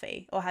morning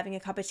coffee or having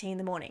a cup of tea in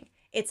the morning.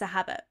 It's a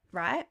habit,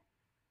 right?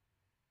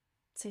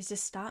 So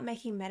just start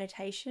making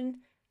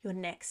meditation your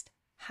next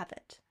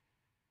habit.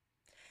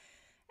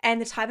 And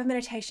the type of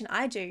meditation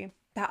I do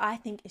that I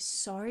think is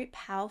so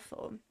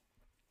powerful,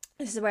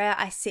 this is where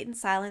I sit in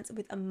silence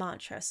with a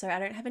mantra. So I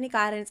don't have any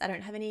guidance. I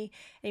don't have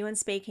anyone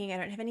speaking. I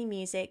don't have any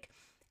music.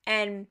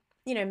 And,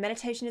 you know,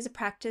 meditation is a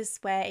practice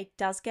where it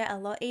does get a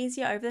lot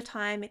easier over the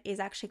time. It is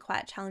actually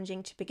quite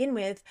challenging to begin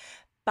with.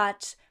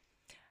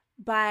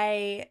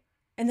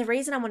 And the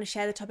reason I want to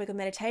share the topic of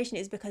meditation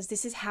is because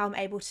this is how I'm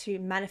able to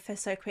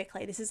manifest so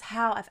quickly. This is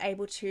how I've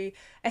able to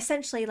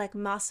essentially like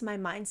master my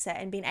mindset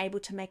and being able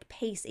to make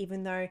peace,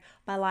 even though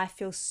my life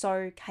feels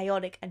so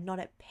chaotic and not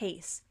at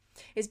peace.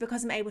 Is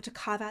because I'm able to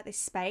carve out this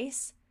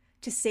space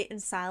to sit in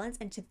silence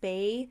and to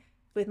be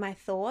with my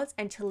thoughts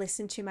and to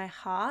listen to my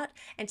heart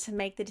and to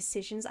make the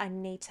decisions I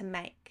need to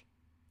make.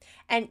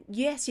 And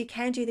yes, you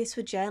can do this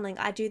with journaling.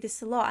 I do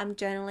this a lot. I'm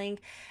journaling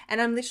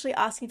and I'm literally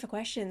asking for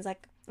questions.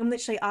 Like, I'm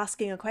literally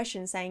asking a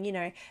question saying, you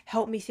know,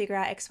 help me figure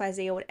out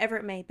XYZ or whatever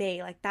it may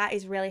be. Like, that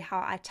is really how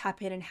I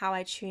tap in and how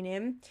I tune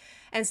in.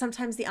 And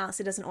sometimes the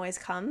answer doesn't always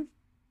come,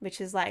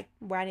 which is like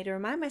where I need to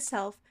remind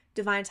myself,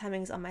 divine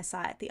timing is on my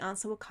side. The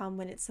answer will come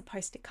when it's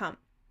supposed to come.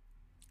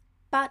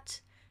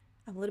 But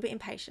I'm a little bit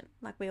impatient,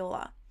 like we all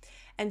are.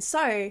 And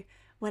so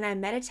when I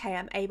meditate,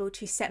 I'm able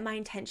to set my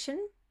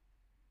intention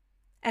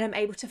and I'm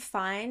able to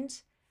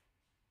find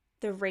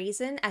the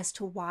reason as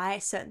to why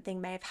a certain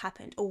thing may have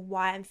happened or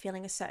why I'm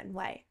feeling a certain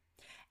way.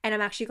 And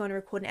I'm actually going to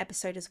record an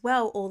episode as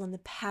well, all on the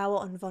power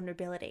on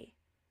vulnerability,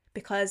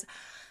 because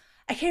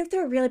I came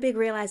through a really big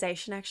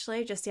realization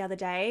actually just the other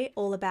day,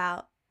 all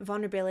about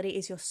vulnerability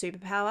is your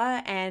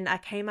superpower. And I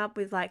came up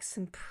with like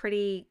some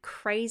pretty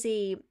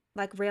crazy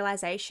like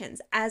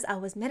realizations as I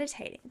was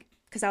meditating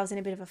because I was in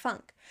a bit of a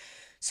funk.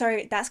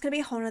 So that's going to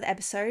be a whole nother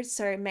episode.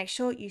 So make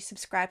sure you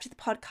subscribe to the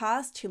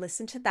podcast to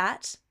listen to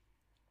that.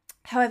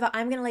 However,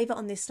 I'm going to leave it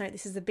on this note.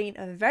 This has been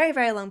a very,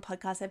 very long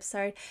podcast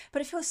episode,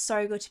 but it feels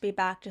so good to be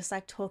back, just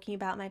like talking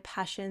about my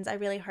passions. I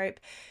really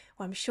hope,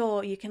 well, I'm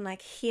sure you can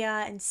like hear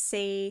and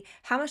see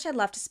how much I'd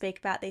love to speak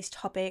about these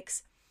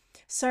topics.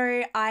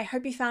 So I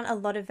hope you found a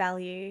lot of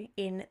value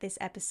in this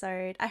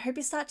episode. I hope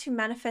you start to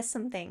manifest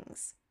some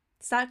things.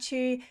 Start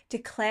to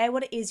declare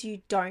what it is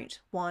you don't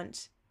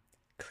want.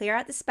 Clear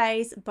out the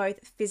space,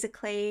 both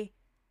physically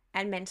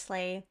and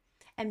mentally,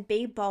 and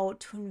be bold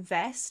to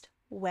invest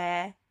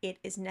where it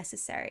is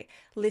necessary.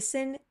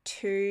 Listen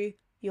to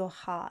your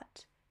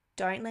heart.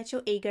 Don't let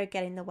your ego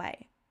get in the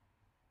way.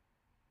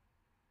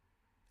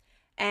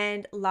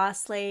 And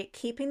lastly,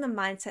 keeping the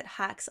mindset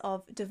hacks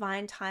of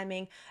divine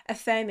timing,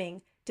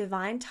 affirming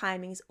divine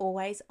timing is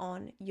always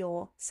on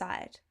your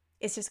side.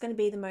 It's just going to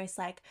be the most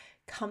like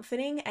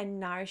comforting and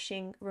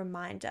nourishing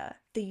reminder.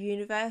 The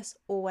universe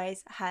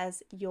always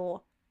has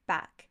your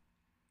back.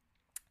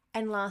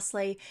 And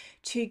lastly,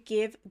 to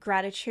give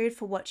gratitude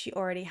for what you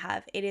already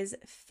have. It is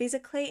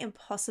physically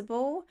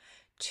impossible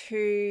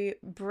to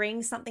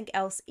bring something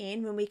else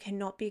in when we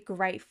cannot be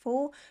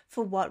grateful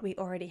for what we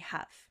already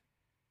have.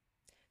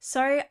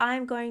 So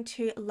I'm going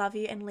to love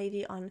you and leave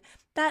you on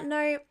that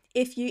note.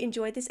 If you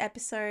enjoyed this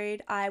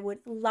episode, I would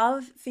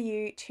love for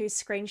you to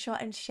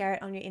screenshot and share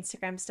it on your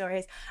Instagram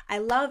stories. I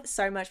love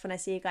so much when I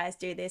see you guys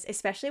do this,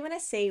 especially when I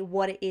see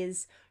what it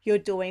is you're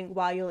doing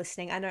while you're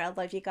listening. I know a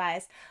lot of you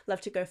guys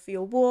love to go for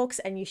your walks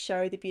and you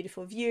show the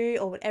beautiful view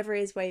or whatever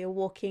it is where you're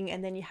walking,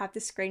 and then you have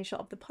the screenshot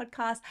of the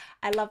podcast.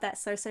 I love that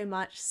so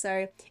much.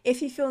 So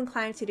if you feel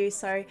inclined to do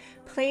so,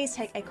 please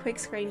take a quick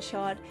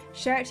screenshot,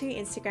 share it to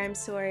your Instagram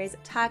stories,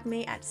 tag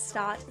me at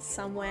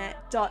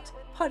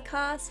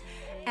startsomewhere.podcast.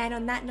 And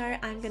on that note,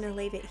 I'm going to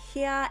leave it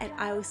here and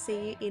I will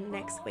see you in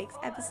next week's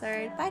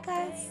episode. Bye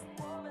guys.